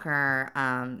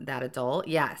TikToker, that adult,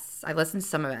 yes. I listened to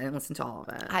some of it. I didn't listen to all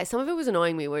of it. Some of it was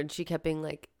annoying me when she kept being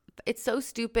like, it's so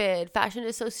stupid. Fashion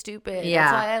is so stupid.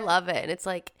 Yeah. That's why I love it. And it's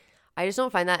like, I just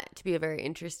don't find that to be a very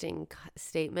interesting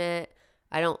statement.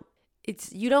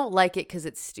 You don't like it because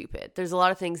it's stupid. There's a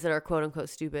lot of things that are quote unquote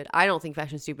stupid. I don't think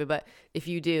fashion's stupid, but if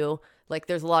you do, like,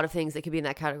 there's a lot of things that could be in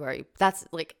that category. That's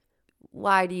like,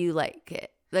 why do you like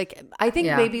it? Like, I think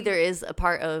maybe there is a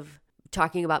part of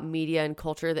talking about media and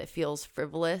culture that feels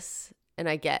frivolous, and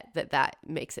I get that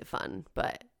makes it fun,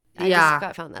 but I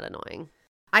just found that annoying.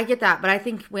 I get that, but I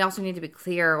think we also need to be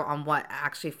clear on what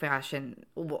actually fashion,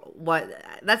 what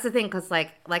that's the thing, because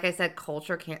like I said,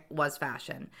 culture was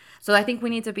fashion. So I think we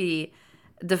need to be,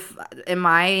 in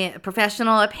my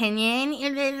professional opinion,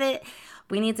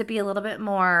 we need to be a little bit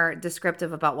more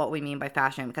descriptive about what we mean by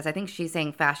fashion, because I think she's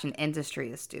saying fashion industry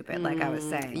is stupid, like I was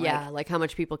saying. Yeah, like how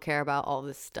much people care about all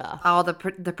this stuff. All the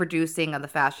producing of the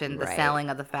fashion, the selling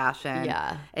of the fashion.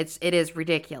 Yeah. It is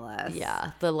ridiculous.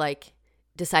 Yeah, the like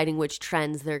deciding which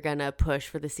trends they're gonna push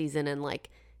for the season, and like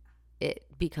it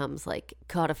becomes like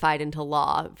codified into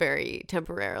law very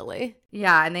temporarily.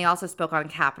 Yeah, and they also spoke on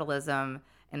capitalism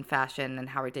and fashion and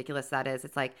how ridiculous that is.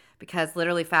 It's like, because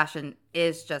literally fashion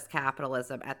is just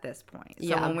capitalism at this point.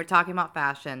 So when we're talking about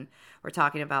fashion, we're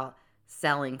talking about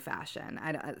selling fashion,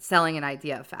 selling an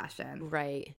idea of fashion.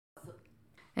 Right.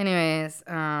 Anyways,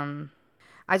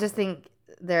 I just think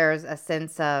there's a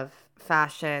sense of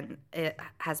fashion, it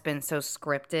has been so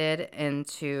scripted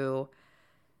into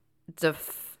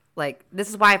this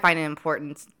is why I find it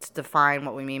important to define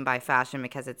what we mean by fashion,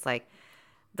 because it's like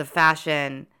the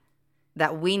fashion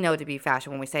that we know to be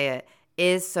fashion when we say it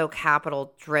is so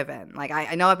capital driven. Like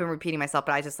I know I've been repeating myself,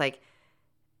 but I just like,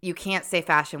 you can't say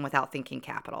fashion without thinking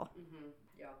capital. Mm-hmm.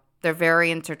 Yeah. They're very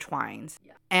intertwined.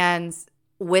 Yeah. And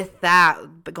with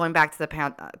that, going back to the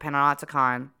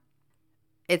Panopticon,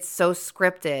 it's so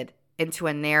scripted into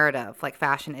a narrative, like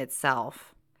fashion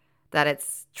itself, that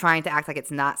it's trying to act like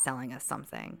it's not selling us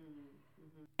something.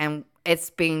 Mm-hmm. And it's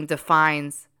being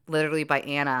defined literally by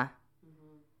Anna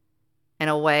in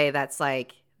a way that's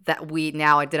like, that we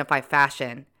now identify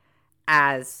fashion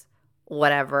as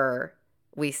whatever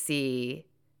we see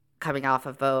coming off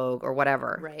of Vogue or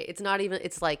whatever. Right. It's not even,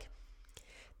 it's like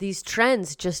these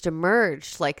trends just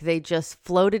emerged, like they just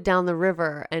floated down the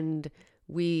river and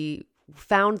we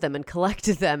found them and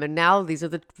collected them, and now this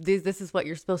is what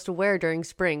you're supposed to wear during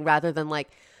spring, rather than like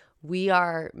we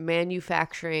are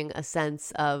manufacturing a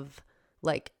sense of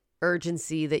like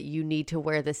urgency that you need to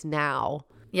wear this now.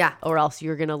 Yeah. Or else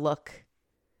you're going to look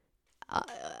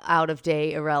out of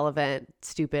date, irrelevant,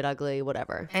 stupid, ugly,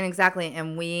 whatever. And exactly.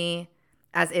 And we,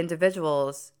 as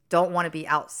individuals, don't want to be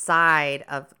outside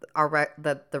of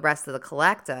the rest of the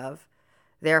collective.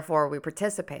 Therefore, we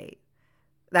participate.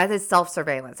 That is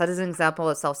self-surveillance. That is an example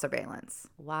of self-surveillance.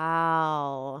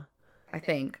 Wow. I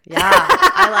think. Yeah,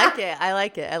 I like it. I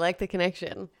like it. I like the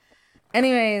connection.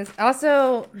 Anyways,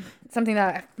 also something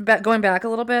that, going back a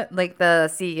little bit, like the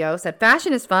CEO said,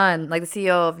 fashion is fun. Like the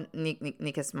CEO of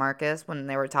Neiman Marcus, when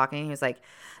they were talking, he was like,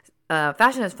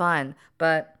 fashion is fun,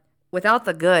 but without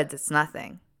the goods, it's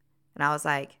nothing. And I was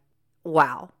like,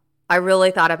 wow. I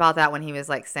really thought about that when he was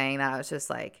like saying that. I was just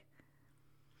like,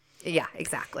 yeah,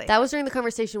 exactly. That was during the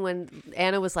conversation when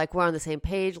Anna was like, we're on the same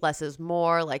page, less is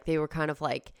more. Like they were kind of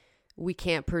like, we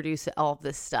can't produce all of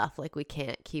this stuff. Like we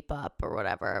can't keep up or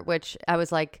whatever, which I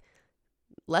was like,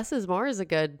 less is more is a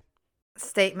good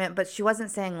statement, but she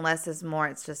wasn't saying less is more.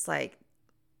 It's just like,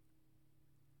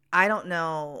 I don't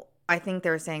know. I think they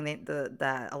were saying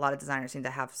that a lot of designers need to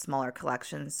have smaller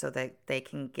collections so that they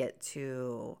can get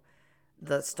to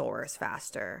the stores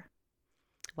faster.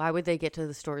 Why would they get to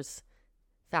the stores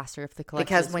faster if the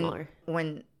collection is smaller? Because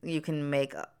when you can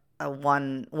make a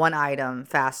one item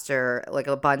faster, like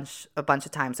a bunch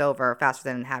of times over, faster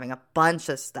than having a bunch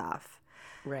of stuff,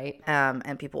 right?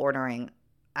 And people ordering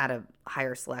at a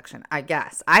higher selection. I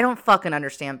guess I don't fucking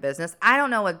understand business. I don't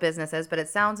know what business is, but it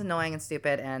sounds annoying and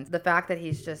stupid. And the fact that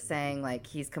he's just saying like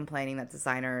he's complaining that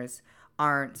designers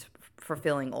aren't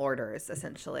fulfilling orders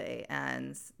essentially,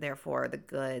 and therefore the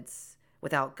goods.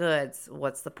 Without goods,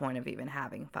 what's the point of even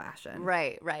having fashion?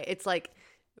 Right. It's like,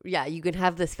 yeah, you can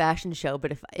have this fashion show,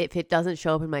 but if it doesn't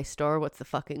show up in my store, what's the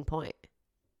fucking point?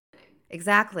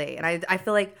 Exactly. And I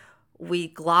feel like we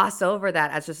gloss over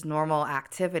that as just normal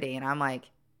activity. And I'm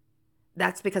like,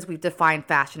 that's because we've defined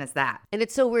fashion as that. And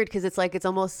it's so weird because it's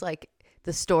almost like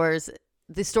the stores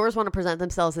want to present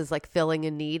themselves as like filling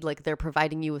a need, like they're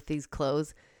providing you with these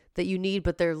clothes that you need,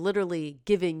 but they're literally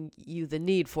giving you the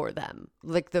need for them.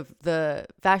 Like the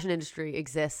fashion industry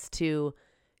exists to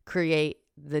create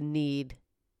the need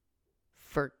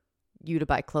for you to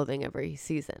buy clothing every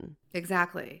season.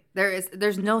 Exactly.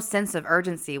 There's no sense of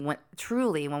urgency when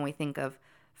we think of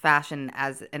fashion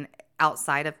as an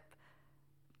outside of,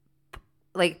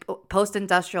 like,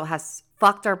 post-industrial has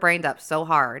fucked our brain up so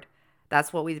hard.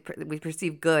 That's what we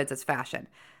perceive goods as fashion.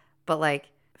 But like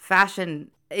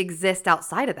fashion exist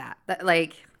outside of that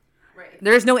like right.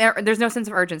 there's no sense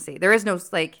of urgency. There is no,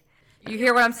 like, you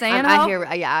hear what I'm saying? I hear.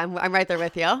 Yeah, I'm right there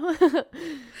with you.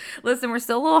 Listen, we're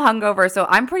still a little hungover, so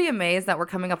I'm pretty amazed that we're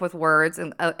coming up with words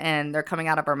and they're coming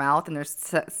out of our mouth and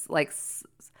they're like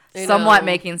somewhat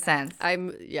making sense.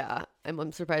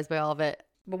 I'm surprised by all of it.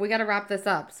 But we got to wrap this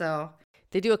up. So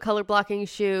they do a color blocking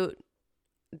shoot.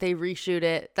 They reshoot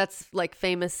it. That's like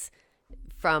famously,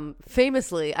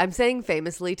 I'm saying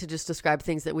famously to just describe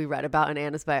things that we read about in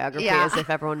Anna's biography as if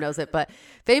everyone knows it. But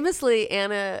famously,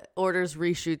 Anna orders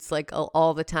reshoots like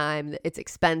all the time. It's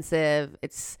expensive.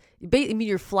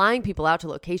 You're flying people out to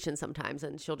locations sometimes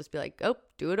and she'll just be like, oh,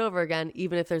 do it over again.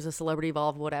 Even if there's a celebrity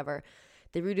involved, whatever.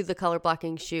 They redo the color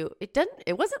blocking shoot.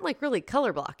 It wasn't like really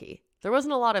color blocky. There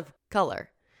wasn't a lot of color.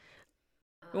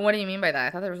 What do you mean by that? I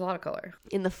thought there was a lot of color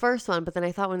in the first one, but then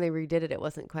I thought when they redid it, it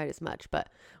wasn't quite as much, but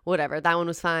whatever. That one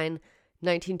was fine.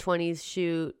 1920s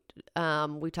shoot.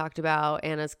 We talked about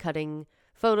Anna's cutting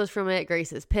photos from it.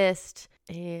 Grace is pissed.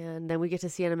 And then we get to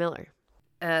Sienna Miller.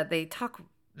 They talk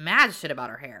mad shit about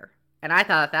her hair. And I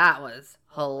thought that was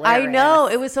hilarious. I know.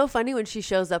 It was so funny when she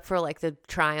shows up for like the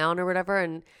try on or whatever.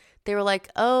 And they were like,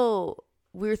 oh,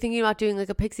 we were thinking about doing like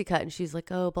a pixie cut. And she's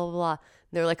like, oh, blah, blah, blah. And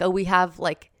they were like, oh,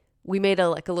 we made a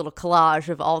little collage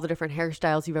of all the different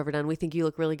hairstyles you've ever done. We think you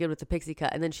look really good with the pixie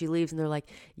cut. And then she leaves and they're like,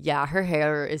 yeah, her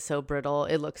hair is so brittle.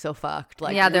 It looks so fucked.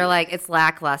 Like, yeah, they're like, it's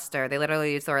lackluster. They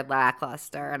literally use the word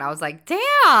lackluster. And I was like,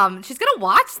 damn, she's going to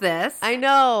watch this. I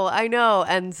know.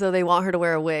 And so they want her to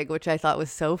wear a wig, which I thought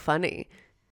was so funny.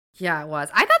 Yeah, it was.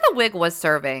 I thought the wig was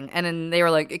serving. And then they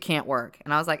were like, it can't work.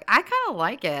 And I was like, I kind of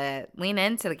like it. Lean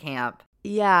into the camp.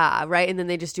 Yeah, right. And then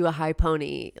they just do a high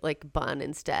pony like bun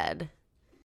instead.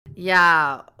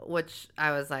 Yeah, which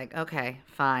I was like, okay,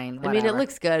 fine, whatever. I mean, it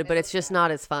looks good, but it's just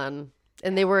not as fun.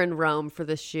 And they were in Rome for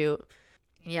this shoot.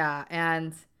 Yeah,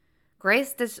 and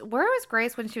Grace, where was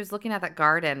Grace when she was looking at that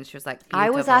garden? She was like, beautiful.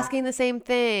 I was asking the same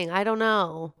thing. I don't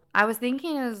know. I was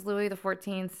thinking it was Louis XIV.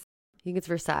 You think it's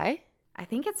Versailles? I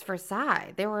think it's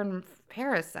Versailles. They were in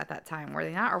Paris at that time, were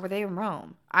they not? Or were they in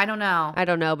Rome? I don't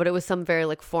know, but it was some very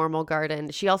like formal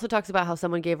garden. She also talks about how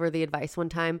someone gave her the advice one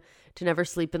time to never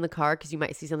sleep in the car because you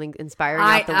might see something inspiring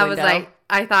out the window. I was like,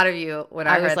 I thought of you when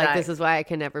I read was like, that. this is why I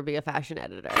can never be a fashion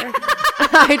editor.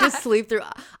 I just sleep through.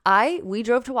 We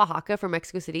drove to Oaxaca from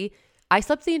Mexico City. I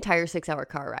slept the entire 6-hour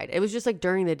car ride. It was just like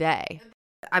during the day.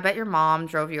 I bet your mom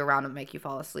drove you around to make you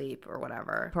fall asleep or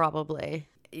whatever. Probably.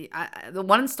 The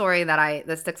one story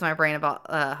that sticks in my brain about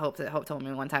Hope that Hope told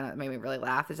me one time that made me really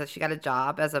laugh is that she got a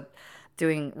job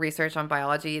doing research on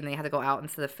biology, and they had to go out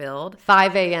into the field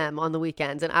 5 a.m. on the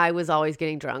weekends, and I was always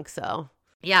getting drunk. So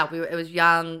yeah, it was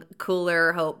young,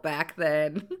 cooler Hope back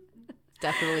then.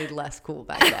 Definitely less cool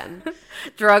back then.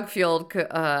 Drug fueled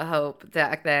Hope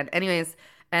back then. Anyways,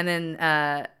 and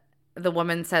then the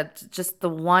woman said, just the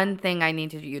one thing I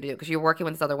need you to do, because you're working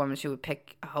with this other woman, she would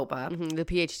pick Hope up. Mm-hmm, the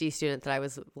PhD student that I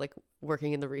was like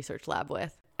working in the research lab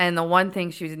with. And the one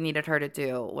thing she needed her to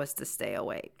do was to stay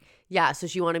awake. Yeah, so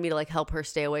she wanted me to like help her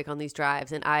stay awake on these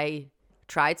drives, and I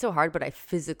tried so hard, but I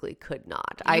physically could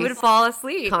not. I would fall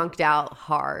asleep. Conked out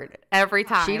hard. Every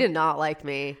time. She did not like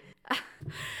me.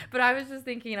 But I was just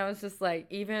thinking, I was just like,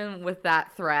 even with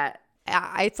that threat.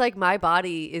 It's like my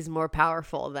body is more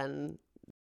powerful than...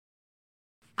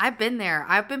 I've been there.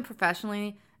 I've been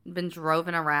professionally been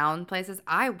driven around places.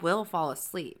 I will fall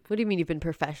asleep. What do you mean you've been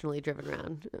professionally driven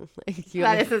around?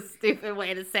 That is a stupid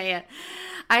way to say it.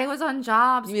 I was on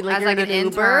jobs you mean like as you're like in an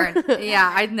Uber? intern.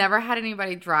 Yeah, I'd never had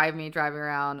anybody driving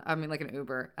around. I mean, like an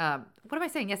Uber. What am I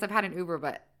saying? Yes, I've had an Uber,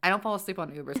 but I don't fall asleep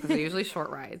on Ubers because they're usually short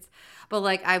rides. But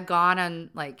like I've gone on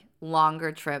like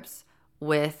longer trips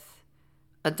with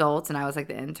adults, and I was like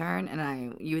the intern,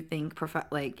 and you would think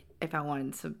like if I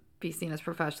wanted to be seen as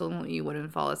professional, you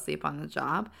wouldn't fall asleep on the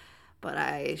job. But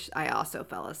I also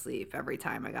fell asleep every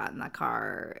time I got in that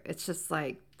car. It's just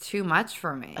like too much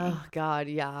for me. Oh God,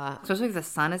 yeah. Especially if the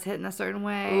sun is hitting a certain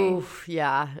way. Oof,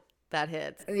 yeah, that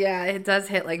hits. Yeah, it does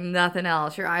hit like nothing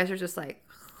else. Your eyes are just like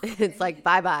it's like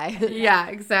bye-bye. Yeah,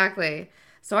 exactly.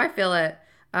 So I feel it.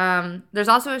 There's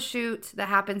also a shoot that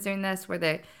happens during this where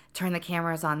they turn the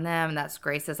cameras on them. That's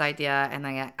Grace's idea, and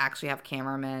they actually have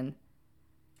cameramen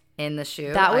in the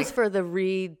shoot. That was for the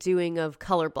redoing of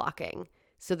color blocking.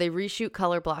 So they reshoot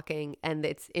color blocking, and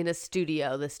it's in a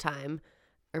studio this time,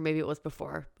 or maybe it was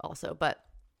before also, but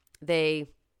they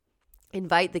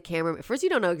invite the camera. First, you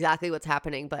don't know exactly what's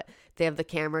happening, but they have the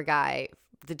camera guy,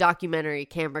 the documentary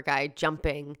camera guy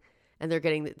jumping, and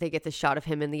they get this shot of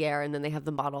him in the air, and then they have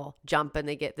the model jump, and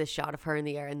they get this shot of her in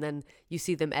the air, and then you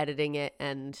see them editing it,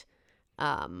 and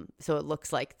so it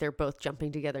looks like they're both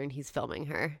jumping together, and he's filming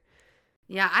her.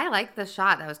 Yeah, I liked the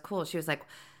shot. That was cool. She was like,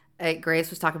 Grace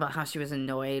was talking about how she was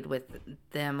annoyed with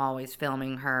them always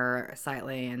filming her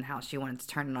slightly, and how she wanted to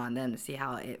turn it on them to see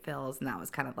how it feels, and that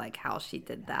was kind of like how she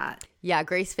did that. Yeah,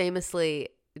 Grace famously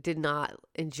did not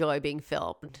enjoy being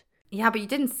filmed. Yeah, but you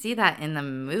didn't see that in the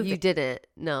movie. You didn't,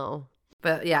 no.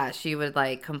 But yeah, she would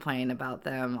like complain about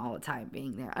them all the time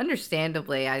being there.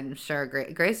 Understandably, I'm sure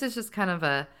Grace is just kind of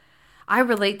I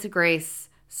relate to Grace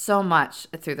so much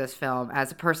through this film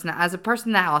as a person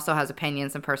that also has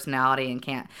opinions and personality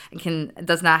and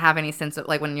does not have any sense of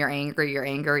like when you're angry,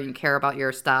 you care about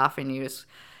your stuff, and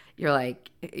you're like,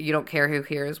 you don't care who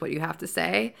hears what you have to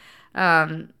say,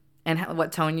 and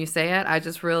what tone you say it.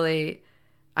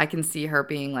 I can see her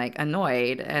being like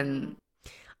annoyed. And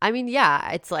I mean,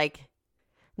 yeah, it's like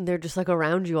they're just like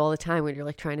around you all the time when you're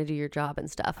like trying to do your job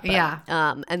and stuff. But, yeah.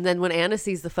 And then when Anna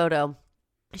sees the photo,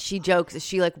 she jokes,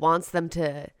 she like wants them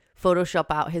to Photoshop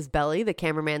out his belly, the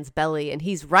cameraman's belly, and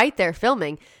he's right there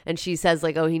filming. And she says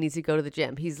like, oh, he needs to go to the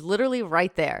gym. He's literally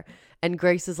right there. And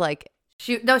Grace is like,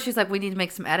 she's like, we need to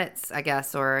make some edits, I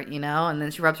guess, or, and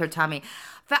then she rubs her tummy.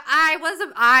 But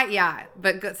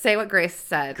but say what Grace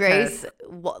said. Grace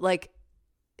like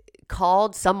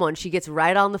called someone. She gets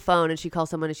right on the phone and she calls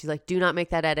someone and she's like, do not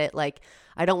make that edit. Like,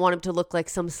 I don't want him to look like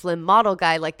some slim model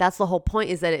guy. Like, that's the whole point,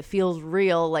 is that it feels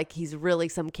real. Like he's really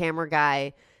some camera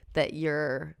guy that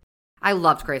you're. I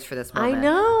loved Grace for this moment.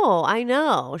 I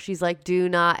know. She's like, do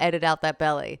not edit out that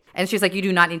belly. And she's like, you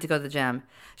do not need to go to the gym.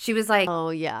 She was like, oh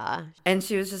yeah. And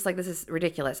she was just like, this is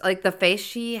ridiculous. Like the face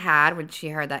she had when she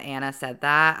heard that Anna said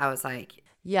that, I was like,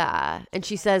 yeah. And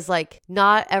she says like,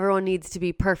 not everyone needs to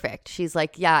be perfect. She's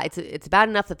like, yeah, it's bad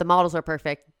enough that the models are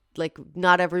perfect. Like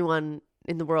not everyone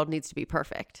in the world needs to be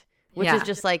perfect, which is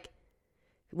just like,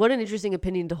 what an interesting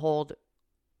opinion to hold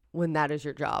when that is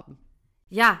your job.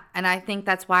 Yeah. And I think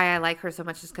that's why I like her so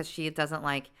much, is because she doesn't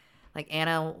like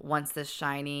Anna wants this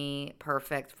shiny,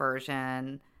 perfect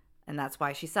version, and that's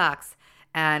why she sucks.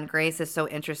 And Grace is so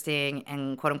interesting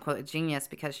and quote unquote a genius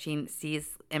because she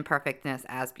sees imperfectness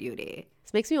as beauty.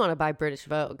 This makes me want to buy British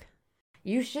Vogue.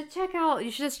 You should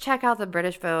just check out the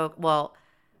British Vogue. Well,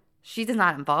 she is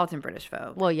not involved in British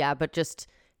Vogue. Well, yeah, but just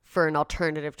for an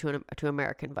alternative to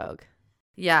American Vogue.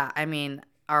 Yeah, I mean,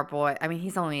 our boy,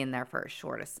 he's only in there for a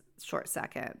short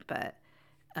second, but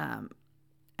And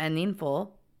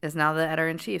Ninful is now the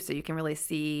editor-in-chief, so you can really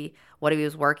see what he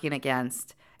was working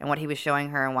against and what he was showing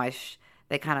her and why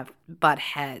they kind of butt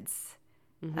heads.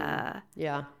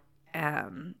 Yeah.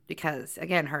 Because,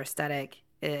 again, her aesthetic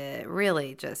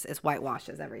really just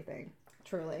whitewashes everything.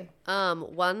 Truly.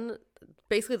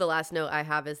 Basically the last note I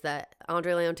have is that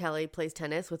Andre Leontelli plays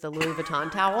tennis with a Louis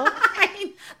Vuitton towel. I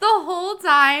mean, the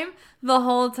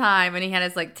whole time, and he had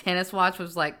his like tennis watch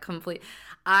was like complete.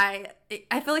 I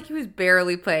feel like he was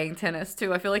barely playing tennis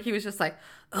too. I feel like he was just like,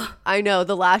 ugh. I know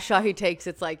the last shot he takes,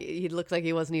 it's like he looks like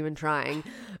he wasn't even trying.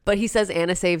 But he says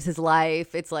Anna saves his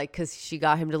life. It's like because she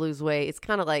got him to lose weight. It's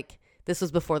kind of like this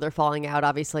was before they're falling out,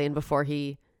 obviously, and before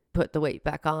he put the weight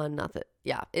back on. Not that,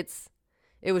 yeah,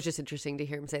 it was just interesting to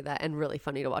hear him say that and really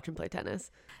funny to watch him play tennis.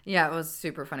 Yeah, it was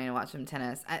super funny to watch him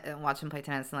watch him play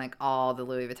tennis in like all the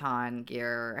Louis Vuitton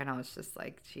gear. And I was just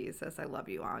like, Jesus, I love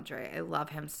you, Andre. I love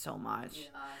him so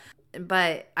much. Yeah.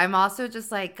 But I'm also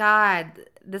just like, God,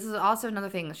 this is also another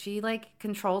thing. She like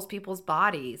controls people's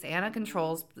bodies. Anna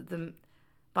controls the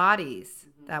bodies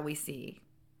that we see.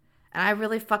 And I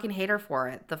really fucking hate her for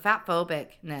it. The fat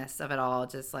phobicness of it all,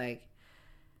 just like,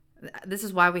 this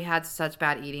is why we had such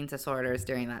bad eating disorders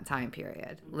during that time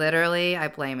period. Literally, I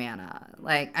blame Anna.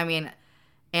 Like, I mean,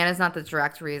 Anna's not the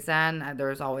direct reason. There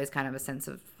was always kind of a sense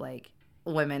of, like,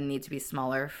 women need to be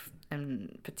smaller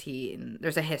and petite. And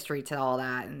there's a history to all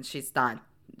that. And she's not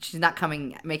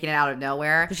making it out of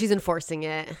nowhere. But she's enforcing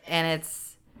it. And it's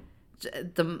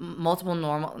the multiple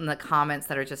the comments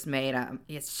that are just made.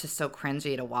 It's just so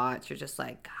cringy to watch. You're just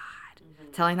like,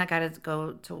 God. Telling that guy to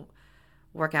go to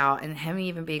work out and him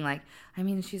even being like, I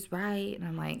mean, she's right. And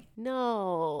I'm like,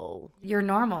 no, you're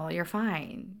normal, you're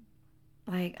fine.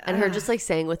 Like, and her just like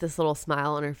saying with this little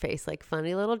smile on her face, like,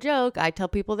 funny little joke, I tell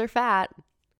people they're fat.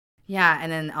 Yeah. And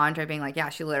then Andre being like, yeah,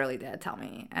 she literally did tell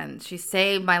me and she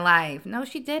saved my life. No,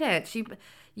 she didn't.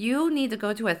 You need to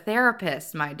go to a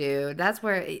therapist, my dude. That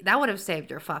would have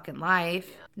saved your fucking life.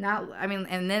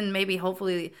 And then maybe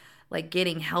hopefully like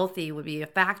getting healthy would be a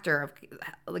factor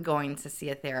of going to see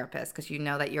a therapist because you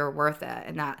know that you're worth it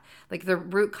and not like the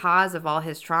root cause of all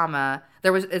his trauma.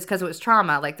 It's because it was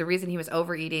trauma. Like the reason he was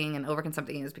overeating and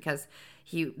overconsuming is because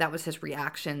that was his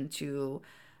reaction to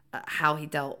how he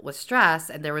dealt with stress.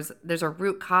 And there's a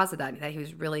root cause of that he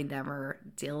was really never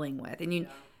dealing with.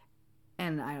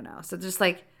 And I don't know. So just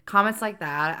like comments like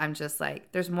that, I'm just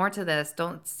like, there's more to this.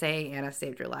 Don't say Anna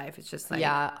saved your life. It's just like,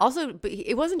 yeah. Also, but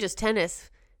it wasn't just tennis.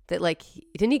 That like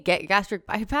didn't he get gastric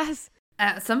bypass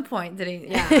at some point? Did he?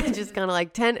 Yeah, just kind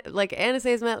of like Anna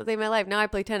saved my life. Now I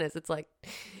play tennis. It's like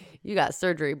you got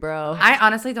surgery, bro. I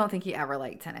honestly don't think he ever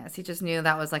liked tennis. He just knew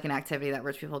that was like an activity that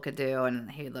rich people could do,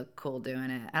 and he looked cool doing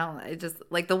it. It just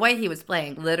like the way he was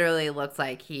playing literally looked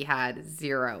like he had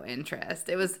zero interest.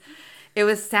 It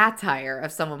was satire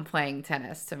of someone playing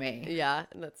tennis to me. Yeah,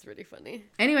 that's really funny.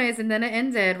 Anyways, and then it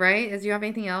ended, right? Do you have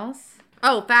anything else?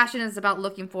 Oh, fashion is about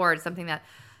looking forward. Something that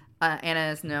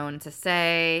Anna is known to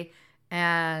say,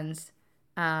 and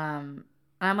I'm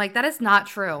like, that is not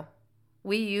true.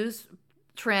 We use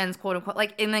trends, quote unquote.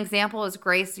 Like an example is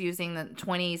Grace using the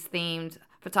 20s themed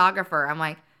photographer. I'm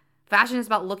like, fashion is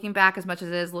about looking back as much as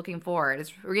it is looking forward.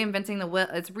 It's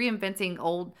reinventing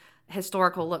old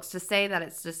historical looks. To say that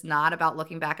it's just not about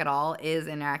looking back at all is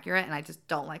inaccurate, and I just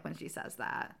don't like when she says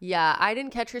that. Yeah, I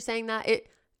didn't catch her saying that.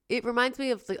 It reminds me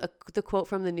of the quote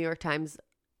from the New York Times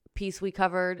piece we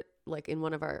covered like in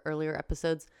one of our earlier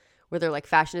episodes where they're like,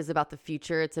 fashion is about the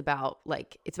future. It's about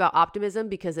optimism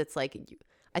because it's like,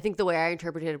 I think the way I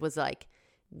interpreted it was like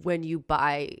when you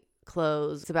buy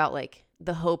clothes, it's about like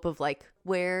the hope of like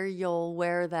where you'll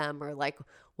wear them or like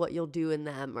what you'll do in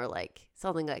them or like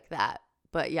something like that.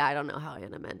 But yeah, I don't know how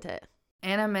Anna meant it.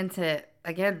 Anna meant it,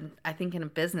 again, I think in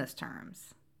business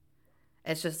terms.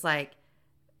 It's just like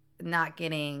not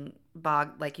getting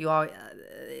bogged, like you always,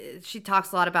 she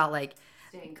talks a lot about like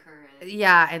staying current.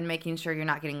 Yeah, and making sure you're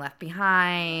not getting left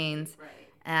behind. Right.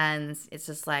 And it's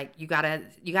just like you gotta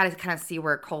kind of see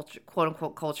where culture, quote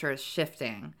unquote, culture is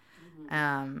shifting.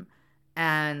 Mm-hmm.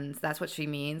 And that's what she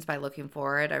means by looking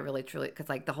forward. I really truly, because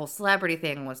like the whole celebrity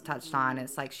thing was touched on.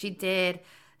 It's like she did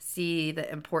see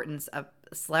the importance of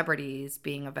celebrities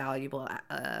being a valuable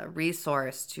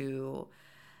resource to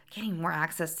getting more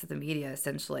access to the media,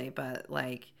 essentially. But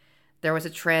like there was a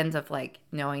trend of like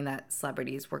knowing that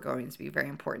celebrities were going to be very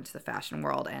important to the fashion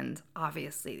world, and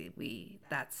obviously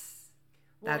that's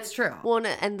true. Well,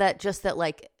 and that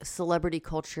like celebrity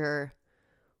culture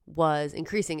was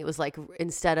increasing. It was like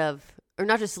instead of, or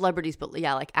not just celebrities, but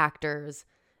yeah, like actors,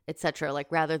 etc.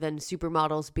 Like rather than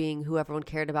supermodels being who everyone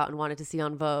cared about and wanted to see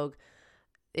on Vogue,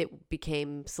 it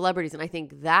became celebrities. And I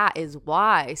think that is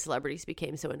why celebrities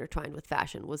became so intertwined with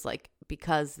fashion, was like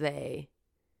because they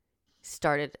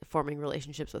started forming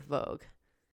relationships with Vogue.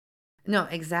 No,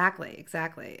 exactly.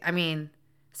 I mean,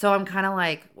 so I'm kind of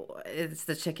like, it's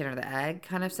the chicken or the egg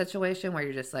kind of situation where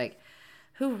you're just like,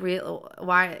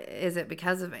 why is it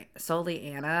because of solely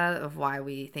Anna of why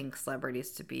we think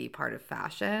celebrities to be part of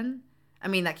fashion? I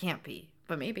mean, that can't be,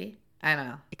 but maybe. I don't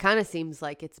know. It kind of seems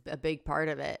like it's a big part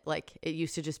of it. Like it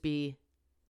used to just be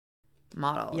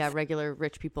models. Yeah, regular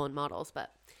rich people and models.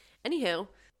 But anywho,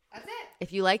 that's it.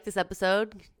 If you like this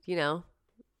episode, you know,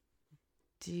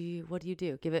 what do you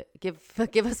do? Give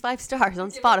us 5 stars on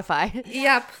Spotify.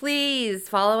 Yeah, please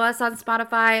follow us on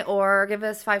Spotify or give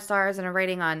us 5 stars and a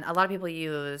rating on. A lot of people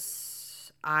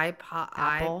use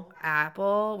Apple.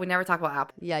 We never talk about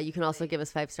Apple. Yeah, you can also give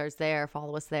us 5 stars there.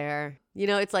 Follow us there. You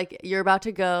know, it's like you're about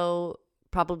to go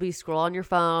probably scroll on your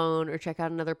phone or check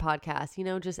out another podcast. You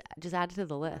know, just add it to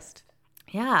the list.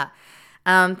 Yeah.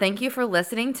 Thank you for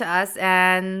listening to us,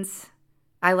 and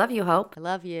I love you, Hope. I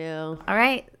love you. All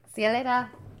right. See you later.